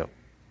me to do.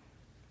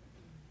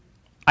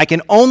 I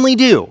can only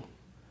do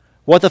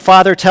what the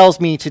Father tells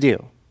me to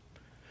do.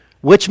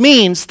 Which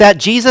means that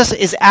Jesus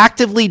is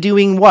actively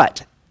doing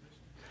what?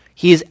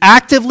 He is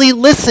actively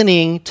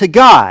listening to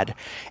God.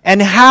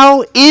 And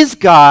how is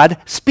God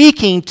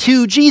speaking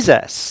to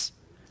Jesus?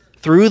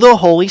 Through the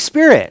Holy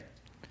Spirit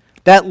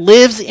that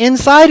lives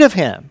inside of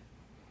him.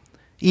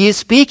 He is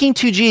speaking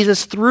to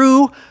Jesus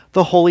through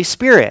the Holy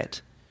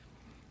Spirit.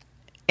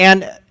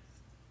 And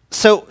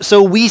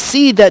so we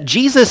see that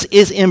Jesus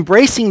is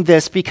embracing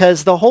this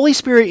because the Holy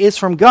Spirit is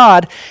from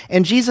God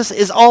and Jesus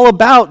is all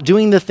about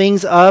doing the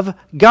things of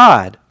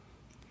God.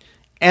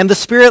 And the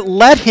Spirit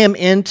led him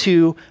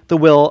into the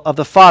will of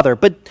the Father.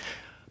 But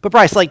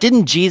Bryce,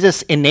 didn't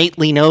Jesus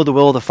innately know the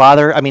will of the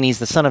Father? I mean, he's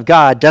the Son of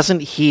God.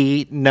 Doesn't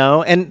he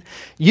know? And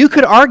you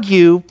could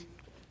argue,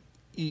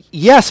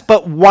 yes,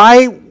 but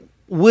why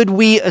would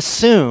we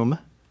assume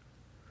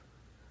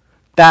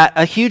that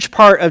a huge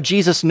part of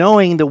Jesus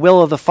knowing the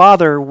will of the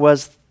Father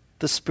was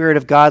the Spirit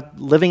of God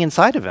living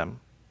inside of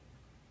him?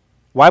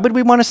 Why would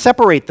we want to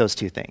separate those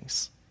two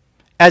things?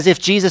 As if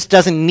Jesus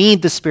doesn't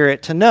need the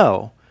Spirit to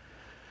know.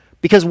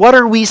 Because what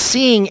are we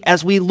seeing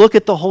as we look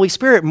at the Holy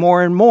Spirit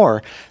more and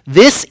more?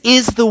 This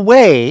is the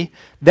way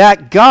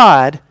that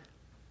God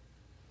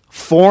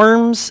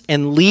forms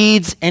and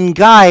leads and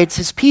guides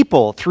his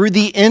people through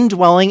the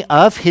indwelling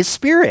of his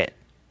Spirit.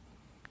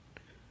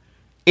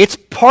 It's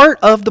part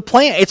of the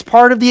plan. It's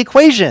part of the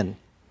equation.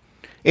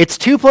 It's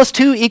 2 +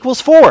 2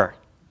 = 4.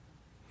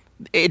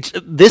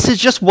 This is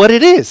just what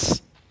it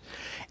is.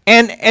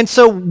 And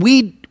so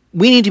we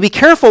need to be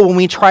careful when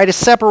we try to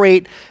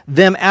separate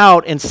them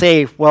out and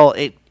say, well,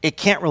 it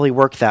can't really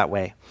work that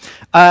way.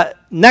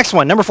 Next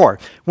one, number 4.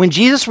 When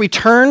Jesus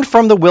returned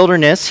from the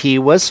wilderness, he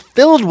was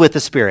filled with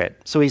the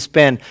Spirit. So he's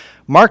been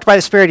marked by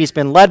the Spirit, he's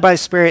been led by the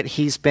Spirit,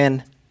 he's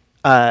been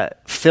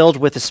filled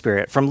with the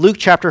Spirit. From Luke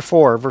chapter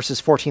 4, verses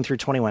 14 through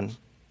 21.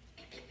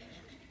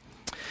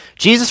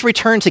 Jesus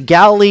returned to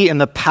Galilee in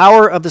the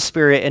power of the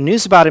Spirit, and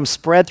news about him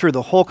spread through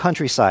the whole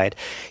countryside.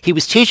 He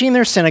was teaching in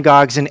their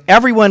synagogues, and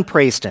everyone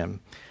praised him.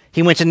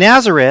 He went to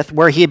Nazareth,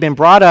 where he had been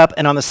brought up,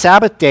 and on the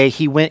Sabbath day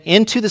he went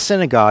into the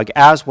synagogue,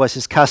 as was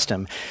his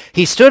custom.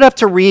 He stood up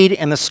to read,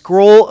 and the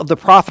scroll of the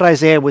prophet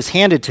Isaiah was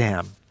handed to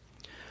him.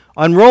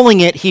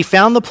 Unrolling it, he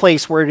found the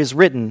place where it is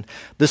written,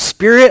 "The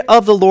Spirit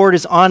of the Lord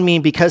is on me,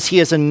 because he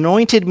has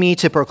anointed me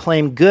to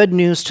proclaim good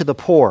news to the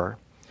poor.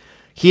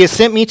 He has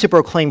sent me to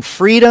proclaim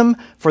freedom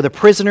for the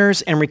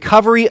prisoners and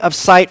recovery of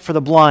sight for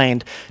the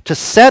blind, to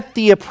set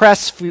the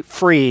oppressed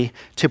free,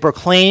 to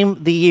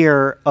proclaim the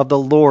year of the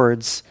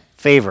Lord's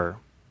favor."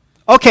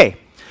 Okay,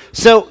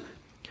 so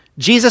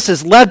Jesus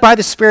is led by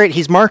the Spirit,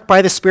 he's marked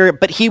by the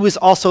Spirit, but he was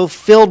also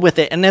filled with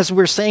it. And as we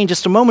were saying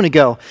just a moment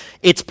ago,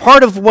 it's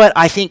part of what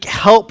I think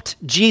helped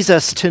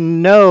Jesus to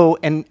know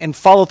and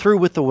follow through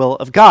with the will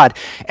of God.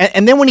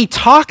 And then when he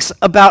talks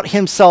about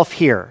himself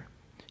here,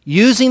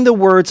 using the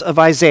words of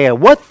Isaiah,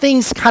 what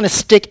things kind of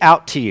stick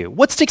out to you?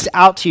 What sticks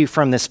out to you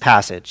from this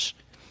passage?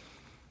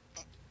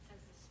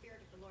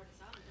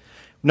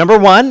 Number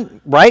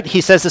 1, right?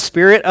 He says the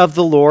Spirit of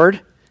the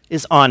Lord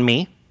is on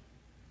me.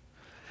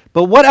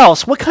 But what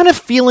else? What kind of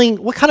feeling,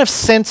 what kind of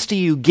sense do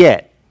you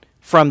get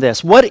from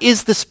this? What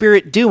is the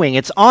Spirit doing?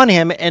 It's on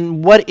him,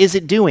 and what is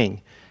it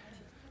doing?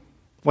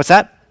 What's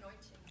that?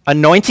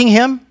 Anointing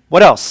him.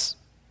 What else?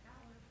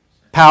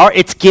 Power.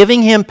 It's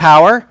giving him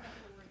power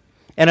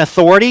and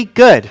authority.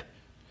 Good.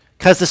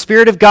 Because the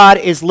Spirit of God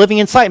is living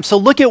inside him. So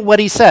look at what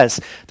he says.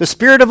 The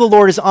Spirit of the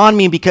Lord is on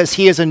me because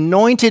he has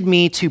anointed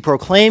me to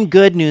proclaim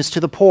good news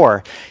to the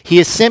poor. He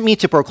has sent me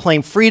to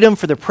proclaim freedom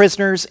for the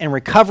prisoners and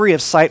recovery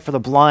of sight for the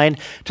blind,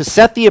 to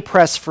set the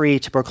oppressed free,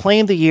 to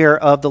proclaim the year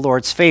of the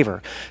Lord's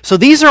favor. So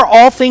these are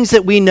all things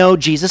that we know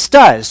Jesus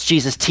does.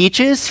 Jesus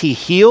teaches, he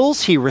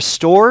heals, he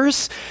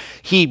restores,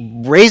 he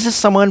raises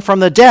someone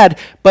from the dead.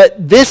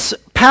 But this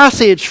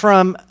passage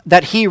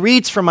that he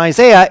reads from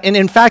Isaiah, and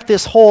in fact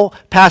this whole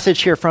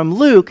passage here from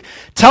Luke,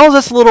 tells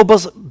us a little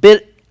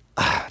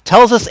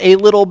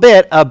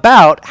bit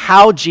about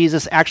how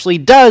Jesus actually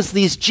does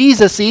these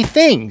Jesus-y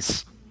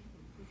things.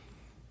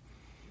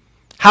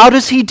 How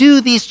does he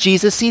do these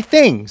Jesus-y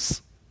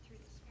things?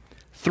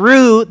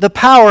 Through the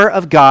power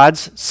of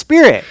God's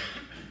Spirit.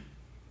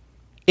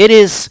 It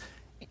is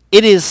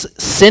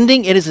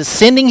ascending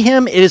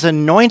him, it is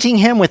anointing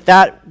him with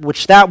that,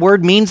 which that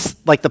word means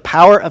like the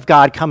power of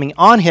God coming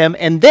on him.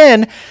 And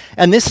then,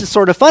 and this is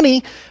sort of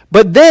funny,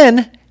 but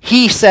then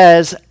he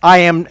says,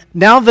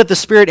 now that the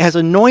Spirit has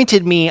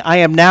anointed me, I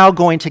am now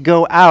going to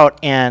go out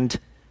and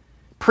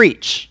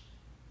preach,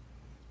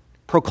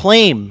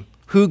 proclaim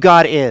who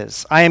God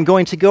is. I am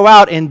going to go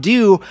out and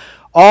do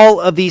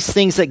all of these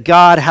things that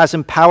God has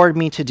empowered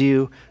me to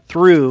do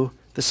through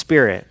the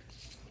Spirit.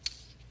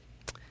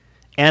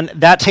 And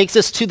that takes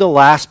us to the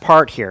last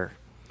part here.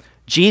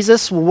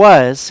 Jesus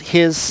was,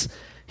 his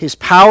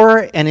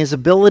power and his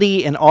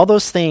ability and all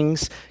those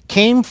things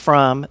came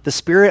from the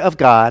Spirit of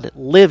God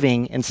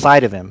living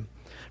inside of him.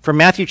 From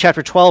Matthew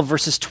chapter 12,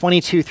 verses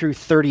 22 through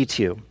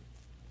 32.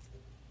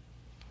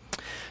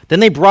 Then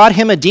they brought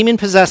him a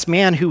demon-possessed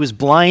man who was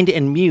blind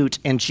and mute,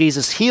 and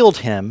Jesus healed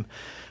him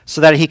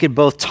so that he could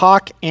both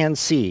talk and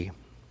see.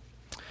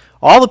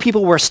 All the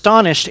people were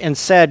astonished and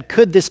said,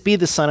 "Could this be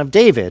the Son of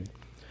David?"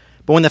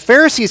 But when the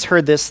Pharisees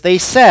heard this, they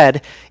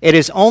said, "It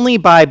is only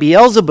by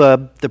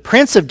Beelzebub, the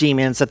prince of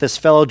demons, that this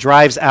fellow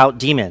drives out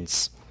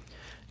demons."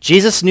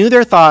 Jesus knew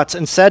their thoughts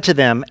and said to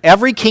them,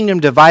 "Every kingdom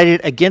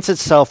divided against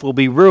itself will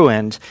be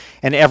ruined,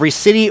 and every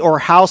city or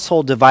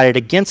household divided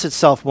against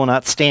itself will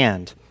not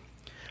stand.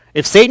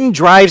 If Satan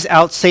drives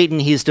out Satan,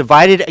 he is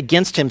divided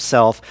against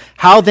himself.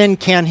 How then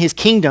can his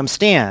kingdom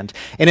stand?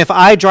 And if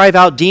I drive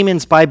out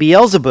demons by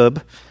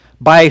Beelzebub,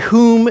 by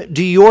whom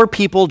do your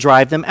people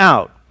drive them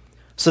out?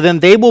 So then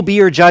they will be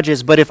your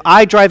judges. But if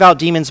I drive out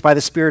demons by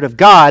the Spirit of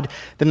God,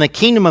 then the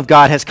kingdom of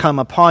God has come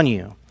upon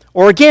you.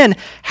 Or again,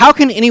 how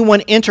can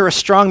anyone enter a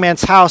strong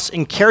man's house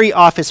and carry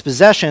off his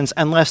possessions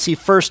unless he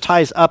first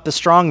ties up the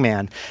strong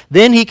man?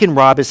 Then he can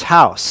rob his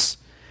house.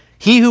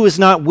 He who is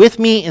not with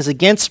me is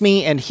against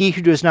me, and he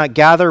who does not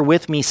gather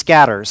with me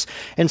scatters.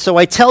 And so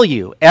I tell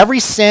you, every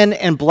sin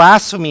and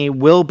blasphemy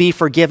will be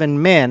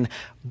forgiven men,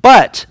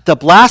 but the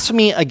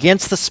blasphemy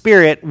against the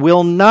Spirit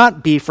will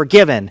not be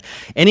forgiven.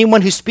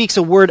 Anyone who speaks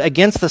a word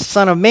against the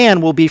Son of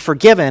Man will be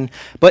forgiven,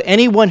 but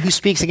anyone who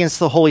speaks against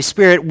the Holy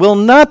Spirit will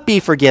not be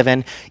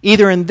forgiven,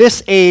 either in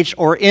this age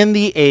or in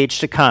the age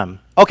to come.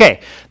 Okay,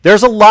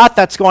 there's a lot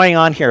that's going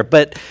on here,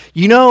 but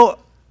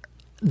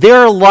there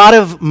are a lot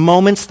of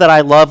moments that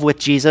I love with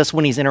Jesus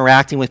when he's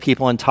interacting with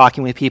people and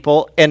talking with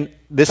people, and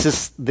this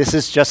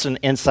is just an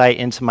insight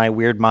into my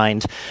weird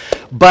mind.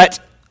 But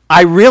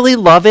I really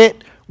love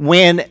it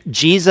when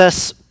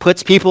Jesus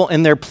puts people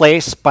in their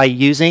place by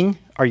using,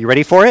 are you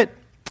ready for it?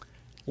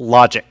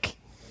 Logic.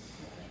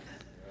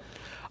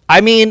 I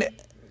mean,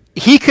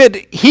 he could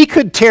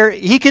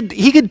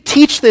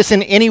teach this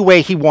in any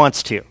way he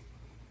wants to.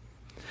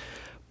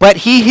 But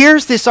he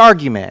hears this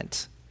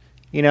argument,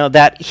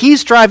 that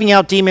he's driving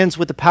out demons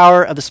with the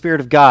power of the Spirit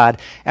of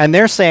God, and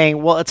they're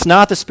saying, well, it's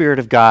not the Spirit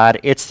of God,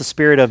 it's the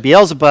spirit of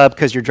Beelzebub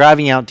because you're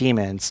driving out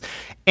demons.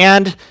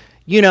 And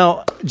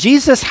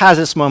Jesus has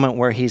this moment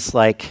where he's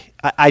like,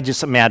 I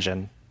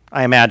imagine,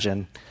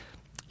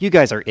 you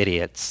guys are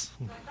idiots.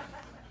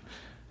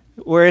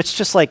 Where it's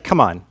just like, come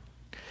on.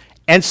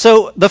 And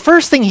so the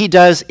first thing he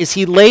does is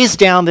he lays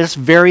down this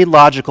very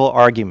logical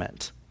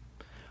argument.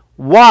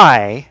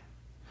 Why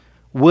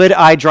would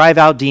I drive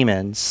out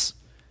demons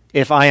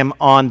if I am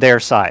on their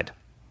side?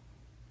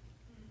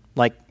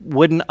 Like,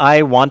 wouldn't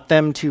I want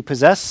them to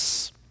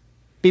possess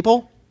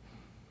people?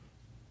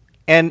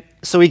 And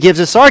so he gives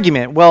this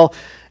argument. Well,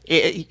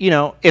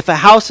 if a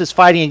house is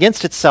fighting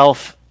against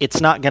itself,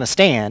 it's not going to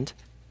stand.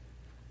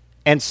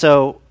 And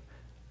so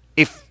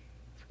if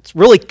it's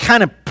really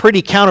kind of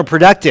pretty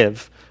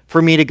counterproductive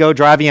for me to go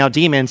driving out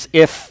demons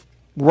if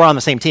we're on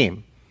the same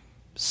team.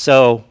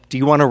 So do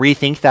you want to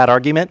rethink that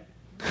argument?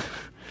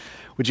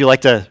 Would you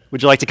like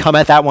to come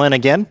at that one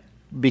again?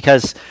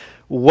 Because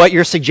what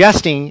you're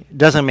suggesting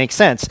doesn't make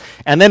sense.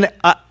 And then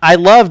I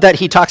love that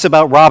he talks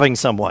about robbing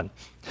someone.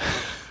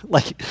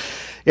 Like,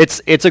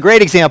 it's a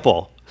great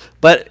example.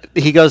 But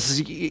he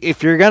goes,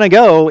 if you're going to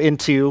go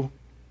into,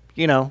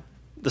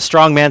 the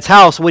strong man's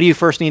house, what do you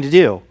first need to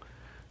do?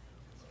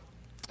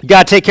 You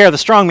got to take care of the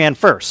strong man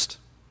first,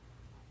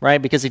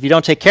 right? Because if you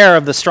don't take care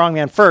of the strong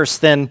man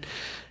first, then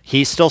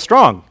he's still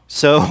strong.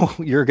 So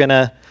you're going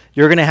to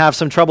have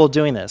some trouble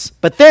doing this.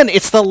 But then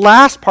it's the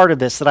last part of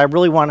this that I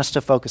really want us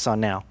to focus on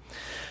now.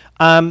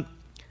 And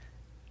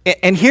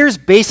here's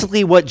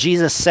basically what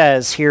Jesus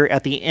says here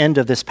at the end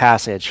of this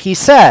passage. He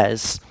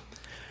says,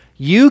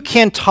 you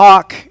can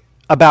talk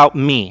about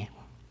me,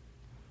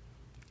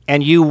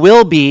 and you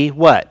will be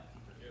what?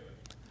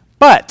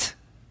 But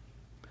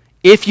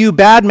if you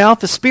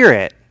badmouth the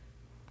Spirit,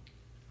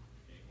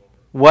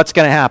 what's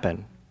going to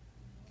happen?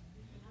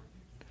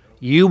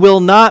 You will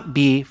not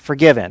be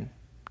forgiven.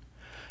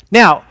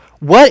 Now,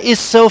 what is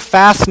so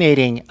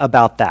fascinating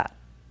about that?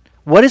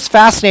 What is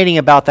fascinating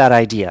about that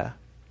idea?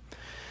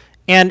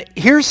 And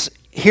here's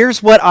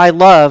what I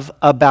love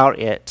about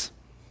it.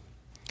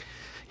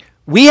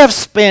 We have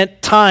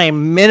spent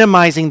time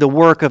minimizing the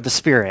work of the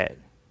Spirit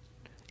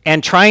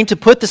and trying to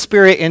put the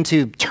Spirit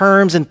into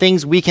terms and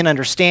things we can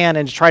understand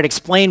and to try to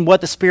explain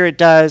what the Spirit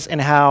does and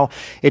how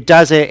it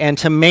does it and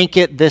to make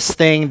it this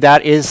thing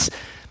that is,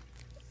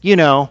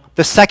 the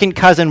second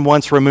cousin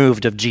once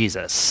removed of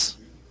Jesus.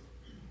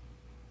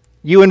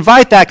 You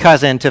invite that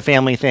cousin to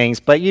family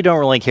things, but you don't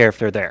really care if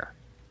they're there.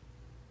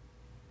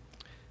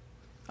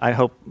 I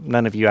hope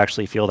none of you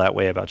actually feel that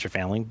way about your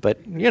family, but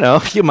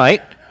you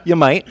might.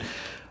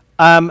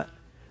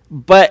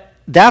 But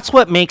that's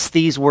what makes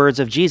these words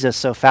of Jesus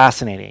so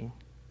fascinating.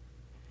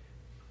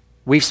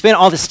 We've spent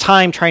all this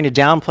time trying to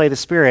downplay the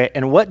Spirit,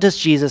 and what does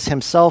Jesus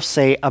himself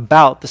say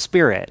about the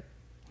Spirit?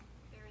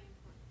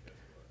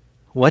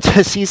 What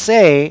does he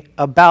say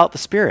about the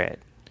Spirit?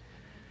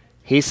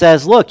 He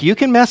says, look, you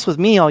can mess with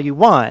me all you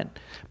want,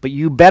 but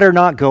you better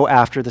not go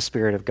after the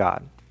Spirit of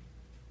God.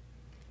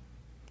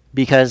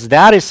 Because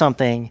that is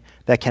something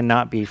that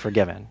cannot be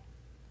forgiven.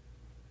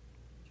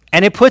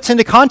 And it puts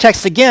into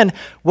context, again,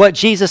 what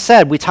Jesus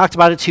said. We talked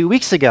about it 2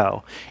 weeks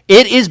ago.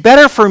 It is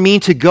better for me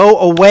to go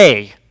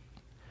away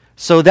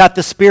so that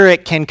the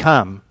Spirit can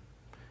come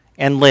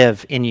and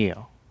live in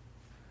you.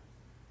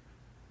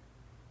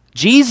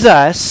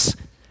 Jesus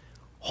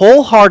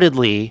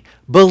wholeheartedly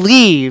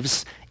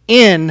believes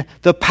in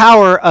the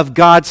power of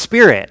God's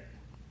Spirit,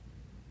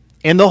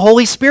 in the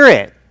Holy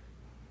Spirit,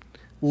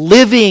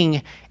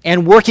 living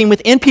and working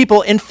within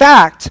people. In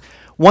fact,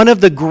 one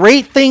of the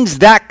great things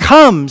that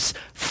comes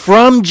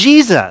from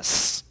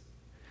Jesus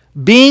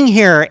being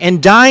here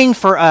and dying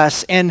for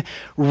us and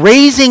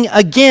raising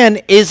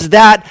again is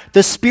that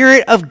the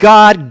Spirit of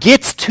God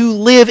gets to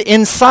live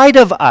inside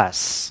of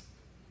us.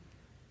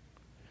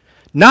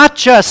 Not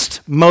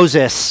just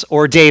Moses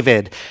or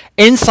David,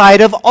 inside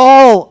of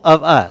all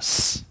of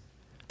us.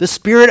 The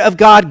Spirit of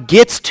God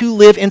gets to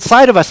live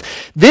inside of us.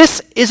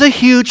 This is a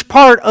huge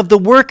part of the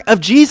work of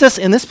Jesus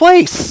in this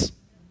place.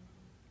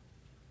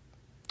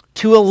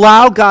 To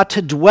allow God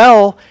to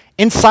dwell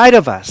inside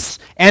of us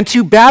and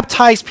to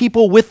baptize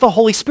people with the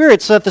Holy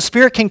Spirit so that the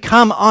Spirit can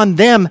come on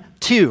them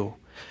too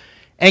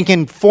and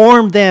can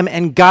form them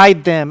and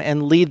guide them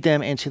and lead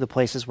them into the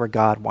places where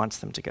God wants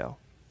them to go.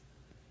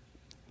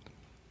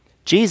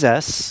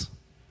 Jesus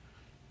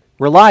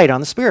relied on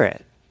the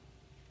Spirit.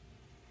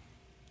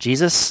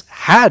 Jesus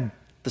had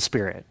the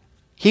Spirit.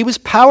 He was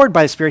powered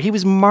by the Spirit. He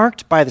was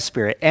marked by the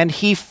Spirit. And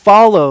he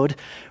followed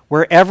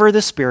wherever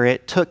the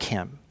Spirit took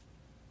him.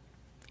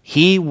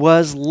 He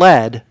was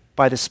led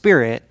by the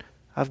Spirit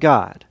of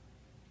God.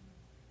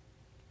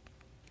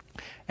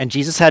 And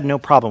Jesus had no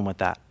problem with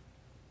that.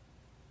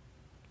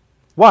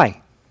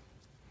 Why?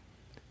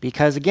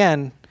 Because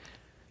again,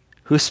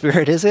 whose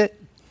Spirit is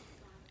it?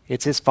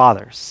 It's his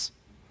Father's.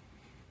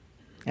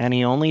 And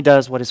he only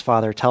does what his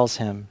Father tells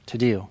him to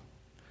do.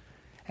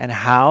 And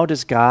how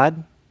does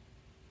God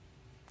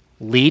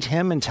lead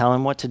him and tell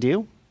him what to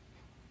do?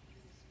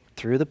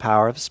 Through the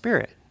power of the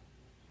Spirit.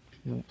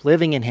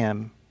 Living in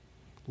him,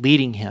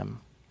 leading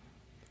him,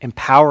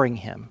 empowering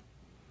him,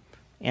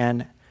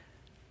 and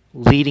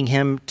leading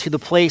him to the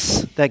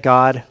place that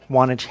God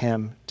wanted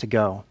him to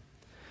go.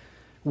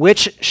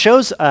 Which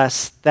shows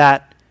us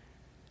that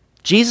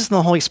Jesus and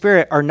the Holy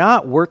Spirit are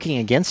not working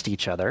against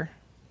each other.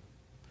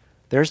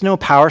 There's no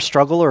power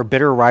struggle or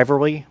bitter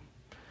rivalry.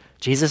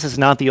 Jesus is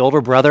not the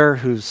older brother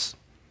who's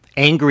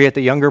angry at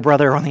the younger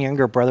brother when the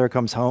younger brother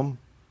comes home.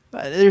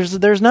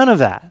 There's none of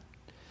that.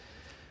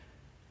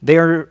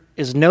 There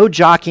is no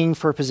jockeying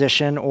for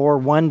position or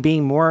one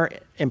being more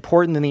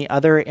important than the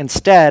other.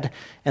 Instead,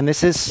 and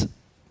this is,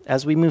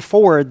 as we move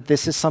forward,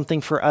 this is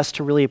something for us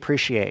to really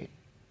appreciate.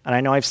 And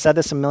I know I've said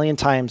this a million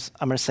times.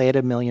 I'm going to say it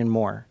a million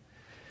more.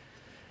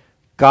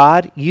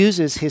 God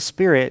uses his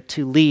Spirit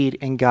to lead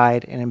and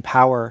guide and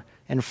empower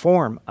and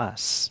form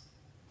us.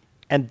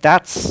 And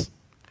that's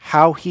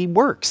how he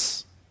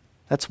works.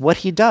 That's what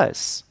he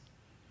does.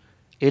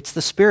 It's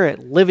the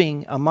Spirit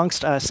living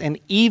amongst us. And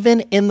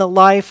even in the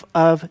life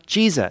of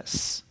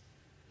Jesus,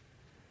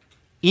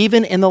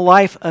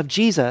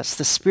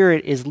 the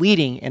Spirit is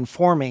leading and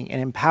forming and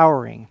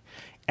empowering.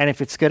 And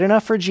if it's good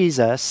enough for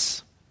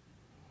Jesus,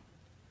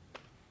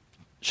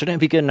 shouldn't it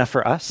be good enough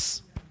for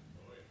us?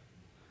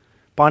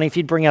 Bonnie, if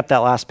you'd bring up that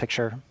last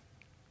picture.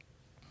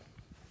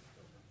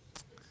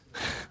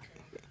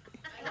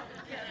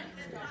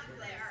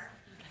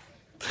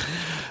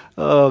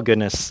 Oh,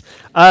 goodness.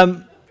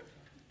 You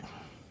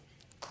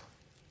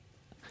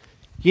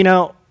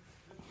know,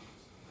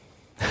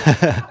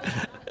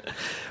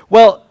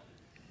 well,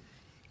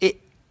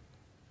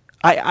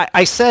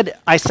 I said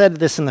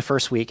this in the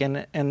first week,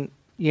 and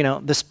you know,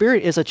 the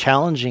Spirit is a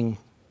challenging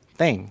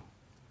thing.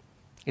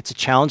 It's a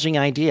challenging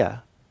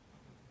idea.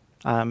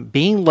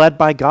 Being led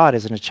by God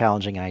isn't a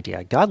challenging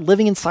idea. God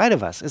living inside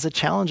of us is a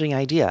challenging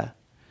idea.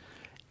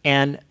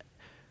 And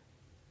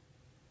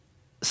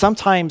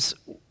sometimes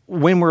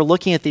when we're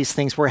looking at these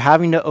things, we're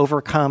having to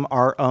overcome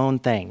our own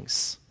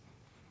things.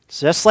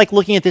 So just like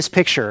looking at this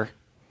picture,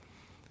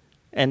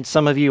 and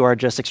some of you are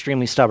just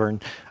extremely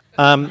stubborn.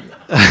 I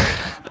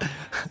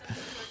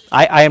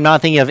am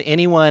not thinking of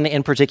anyone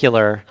in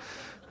particular,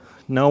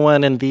 no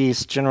one in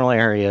these general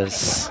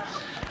areas.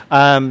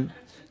 Our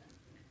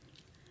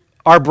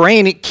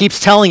brain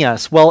keeps telling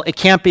us, well, it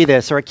can't be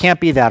this, or it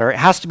can't be that, or it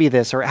has to be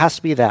this, or it has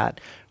to be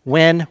that.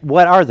 When,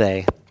 what are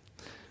they?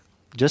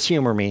 Just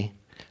humor me.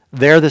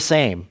 They're the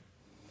same.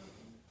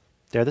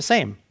 They're the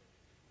same.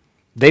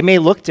 They may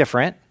look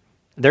different.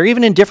 They're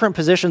even in different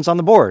positions on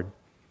the board.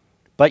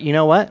 But you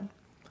know what?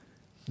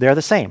 They're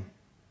the same.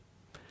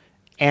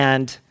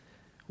 And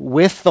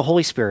with the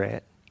Holy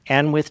Spirit,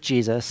 and with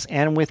Jesus,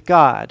 and with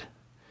God,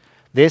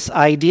 this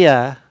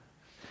idea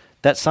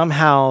that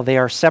somehow they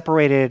are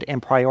separated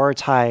and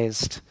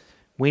prioritized,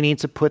 we need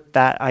to put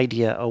that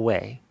idea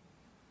away.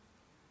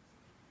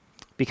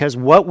 Because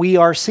what we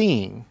are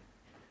seeing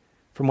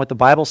from what the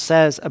Bible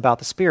says about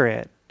the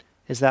Spirit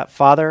is that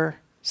Father,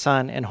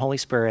 Son, and Holy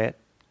Spirit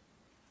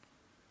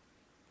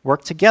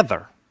work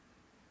together.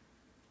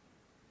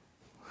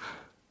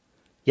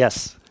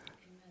 Yes?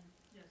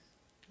 Yes.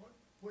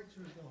 Which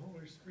was the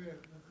Holy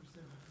Spirit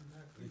represented in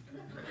that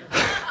picture?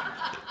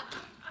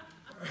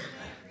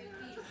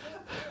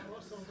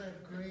 Also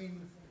that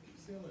green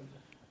cylinder,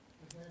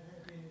 does that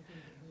have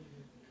anything to do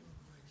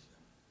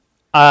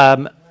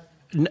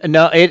with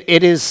No,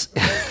 it is...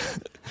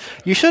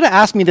 You should have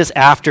asked me this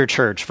after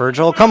church,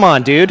 Virgil. Come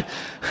on, dude.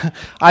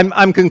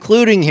 I'm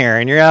concluding here,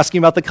 and you're asking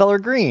about the color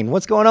green.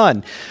 What's going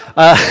on?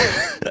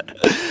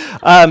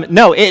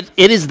 No, it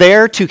is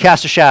there to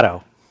cast a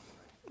shadow.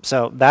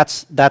 So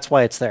that's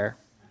why it's there.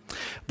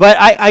 But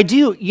I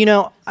do, you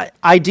know,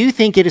 I do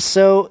think it is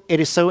so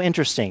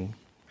interesting.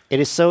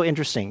 It is so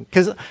interesting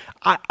because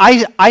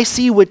I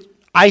see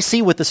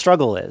what the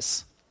struggle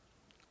is.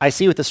 I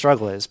see what the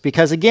struggle is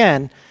because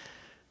again,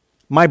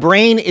 my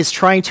brain is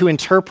trying to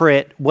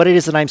interpret what it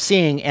is that I'm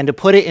seeing and to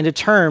put it into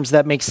terms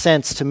that make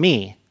sense to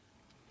me.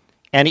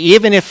 And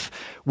even if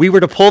we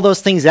were to pull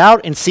those things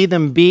out and see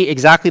them be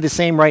exactly the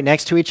same right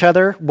next to each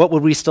other, what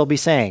would we still be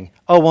saying?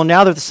 Oh, well,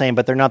 now they're the same,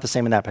 but they're not the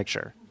same in that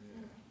picture.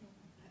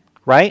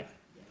 Right?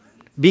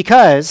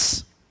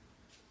 Because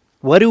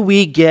what do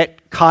we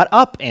get caught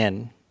up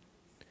in?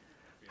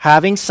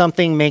 Having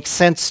something make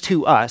sense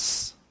to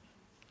us.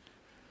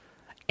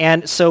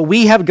 And so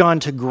we have gone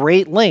to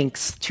great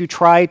lengths to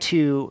try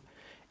to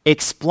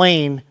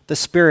explain the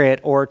Spirit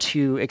or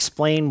to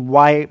explain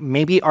why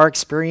maybe our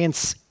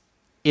experience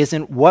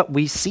isn't what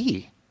we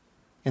see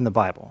in the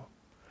Bible.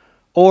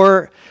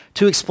 Or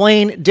to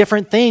explain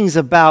different things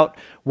about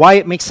why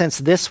it makes sense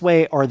this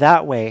way or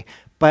that way.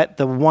 But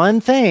the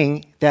one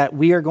thing that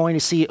we are going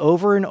to see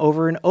over and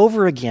over and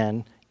over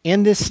again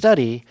in this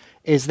study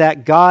is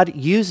that God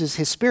uses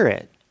His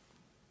Spirit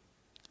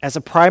as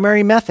a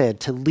primary method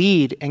to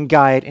lead and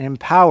guide and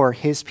empower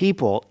His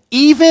people,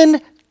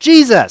 even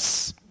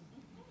Jesus.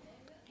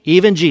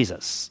 Even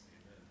Jesus.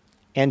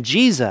 And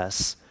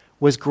Jesus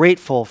was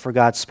grateful for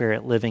God's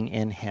Spirit living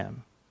in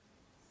Him.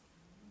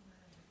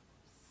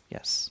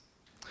 Yes.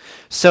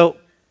 So,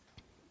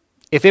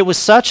 if it was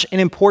such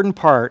an important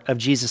part of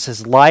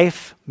Jesus'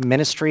 life,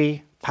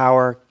 ministry,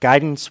 power,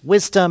 guidance,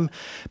 wisdom,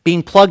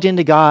 being plugged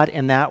into God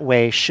in that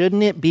way,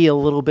 shouldn't it be a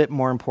little bit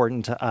more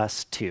important to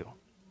us too?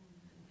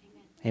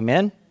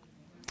 Amen?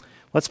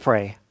 Let's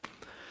pray.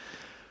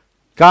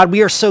 God,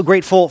 we are so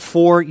grateful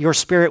for your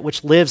Spirit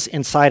which lives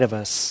inside of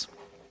us.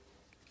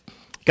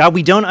 God,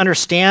 we don't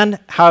understand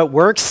how it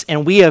works,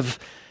 and we have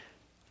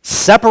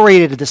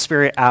separated the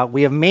Spirit out.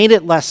 We have made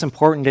it less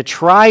important to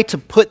try to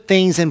put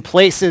things in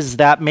places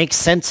that make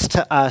sense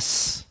to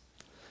us.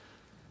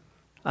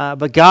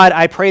 But God,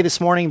 I pray this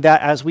morning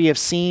that as we have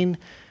seen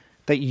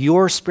that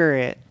your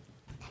Spirit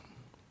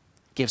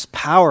gives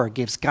power,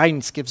 gives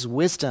guidance, gives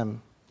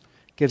wisdom,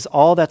 gives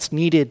all that's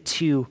needed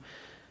to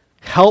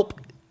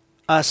help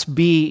us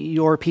be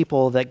your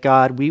people, that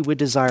God, we would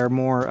desire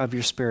more of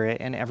your Spirit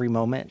in every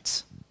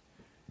moment,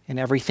 in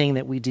everything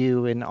that we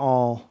do, in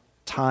all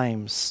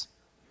times.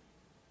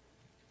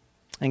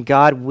 And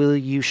God, will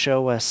you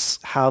show us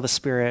how the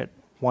Spirit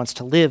wants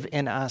to live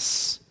in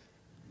us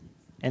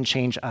and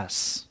change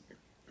us?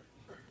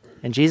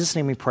 In Jesus'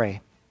 name we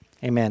pray.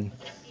 Amen.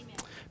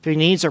 If your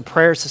needs or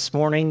prayers this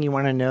morning, you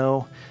want to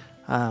know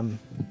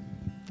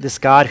this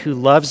God who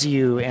loves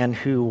you and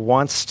who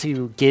wants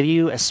to give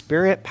you a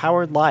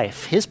Spirit-powered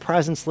life, His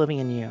presence living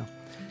in you.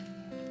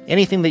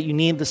 Anything that you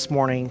need this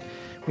morning,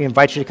 we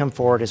invite you to come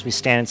forward as we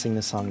stand and sing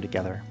this song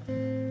together.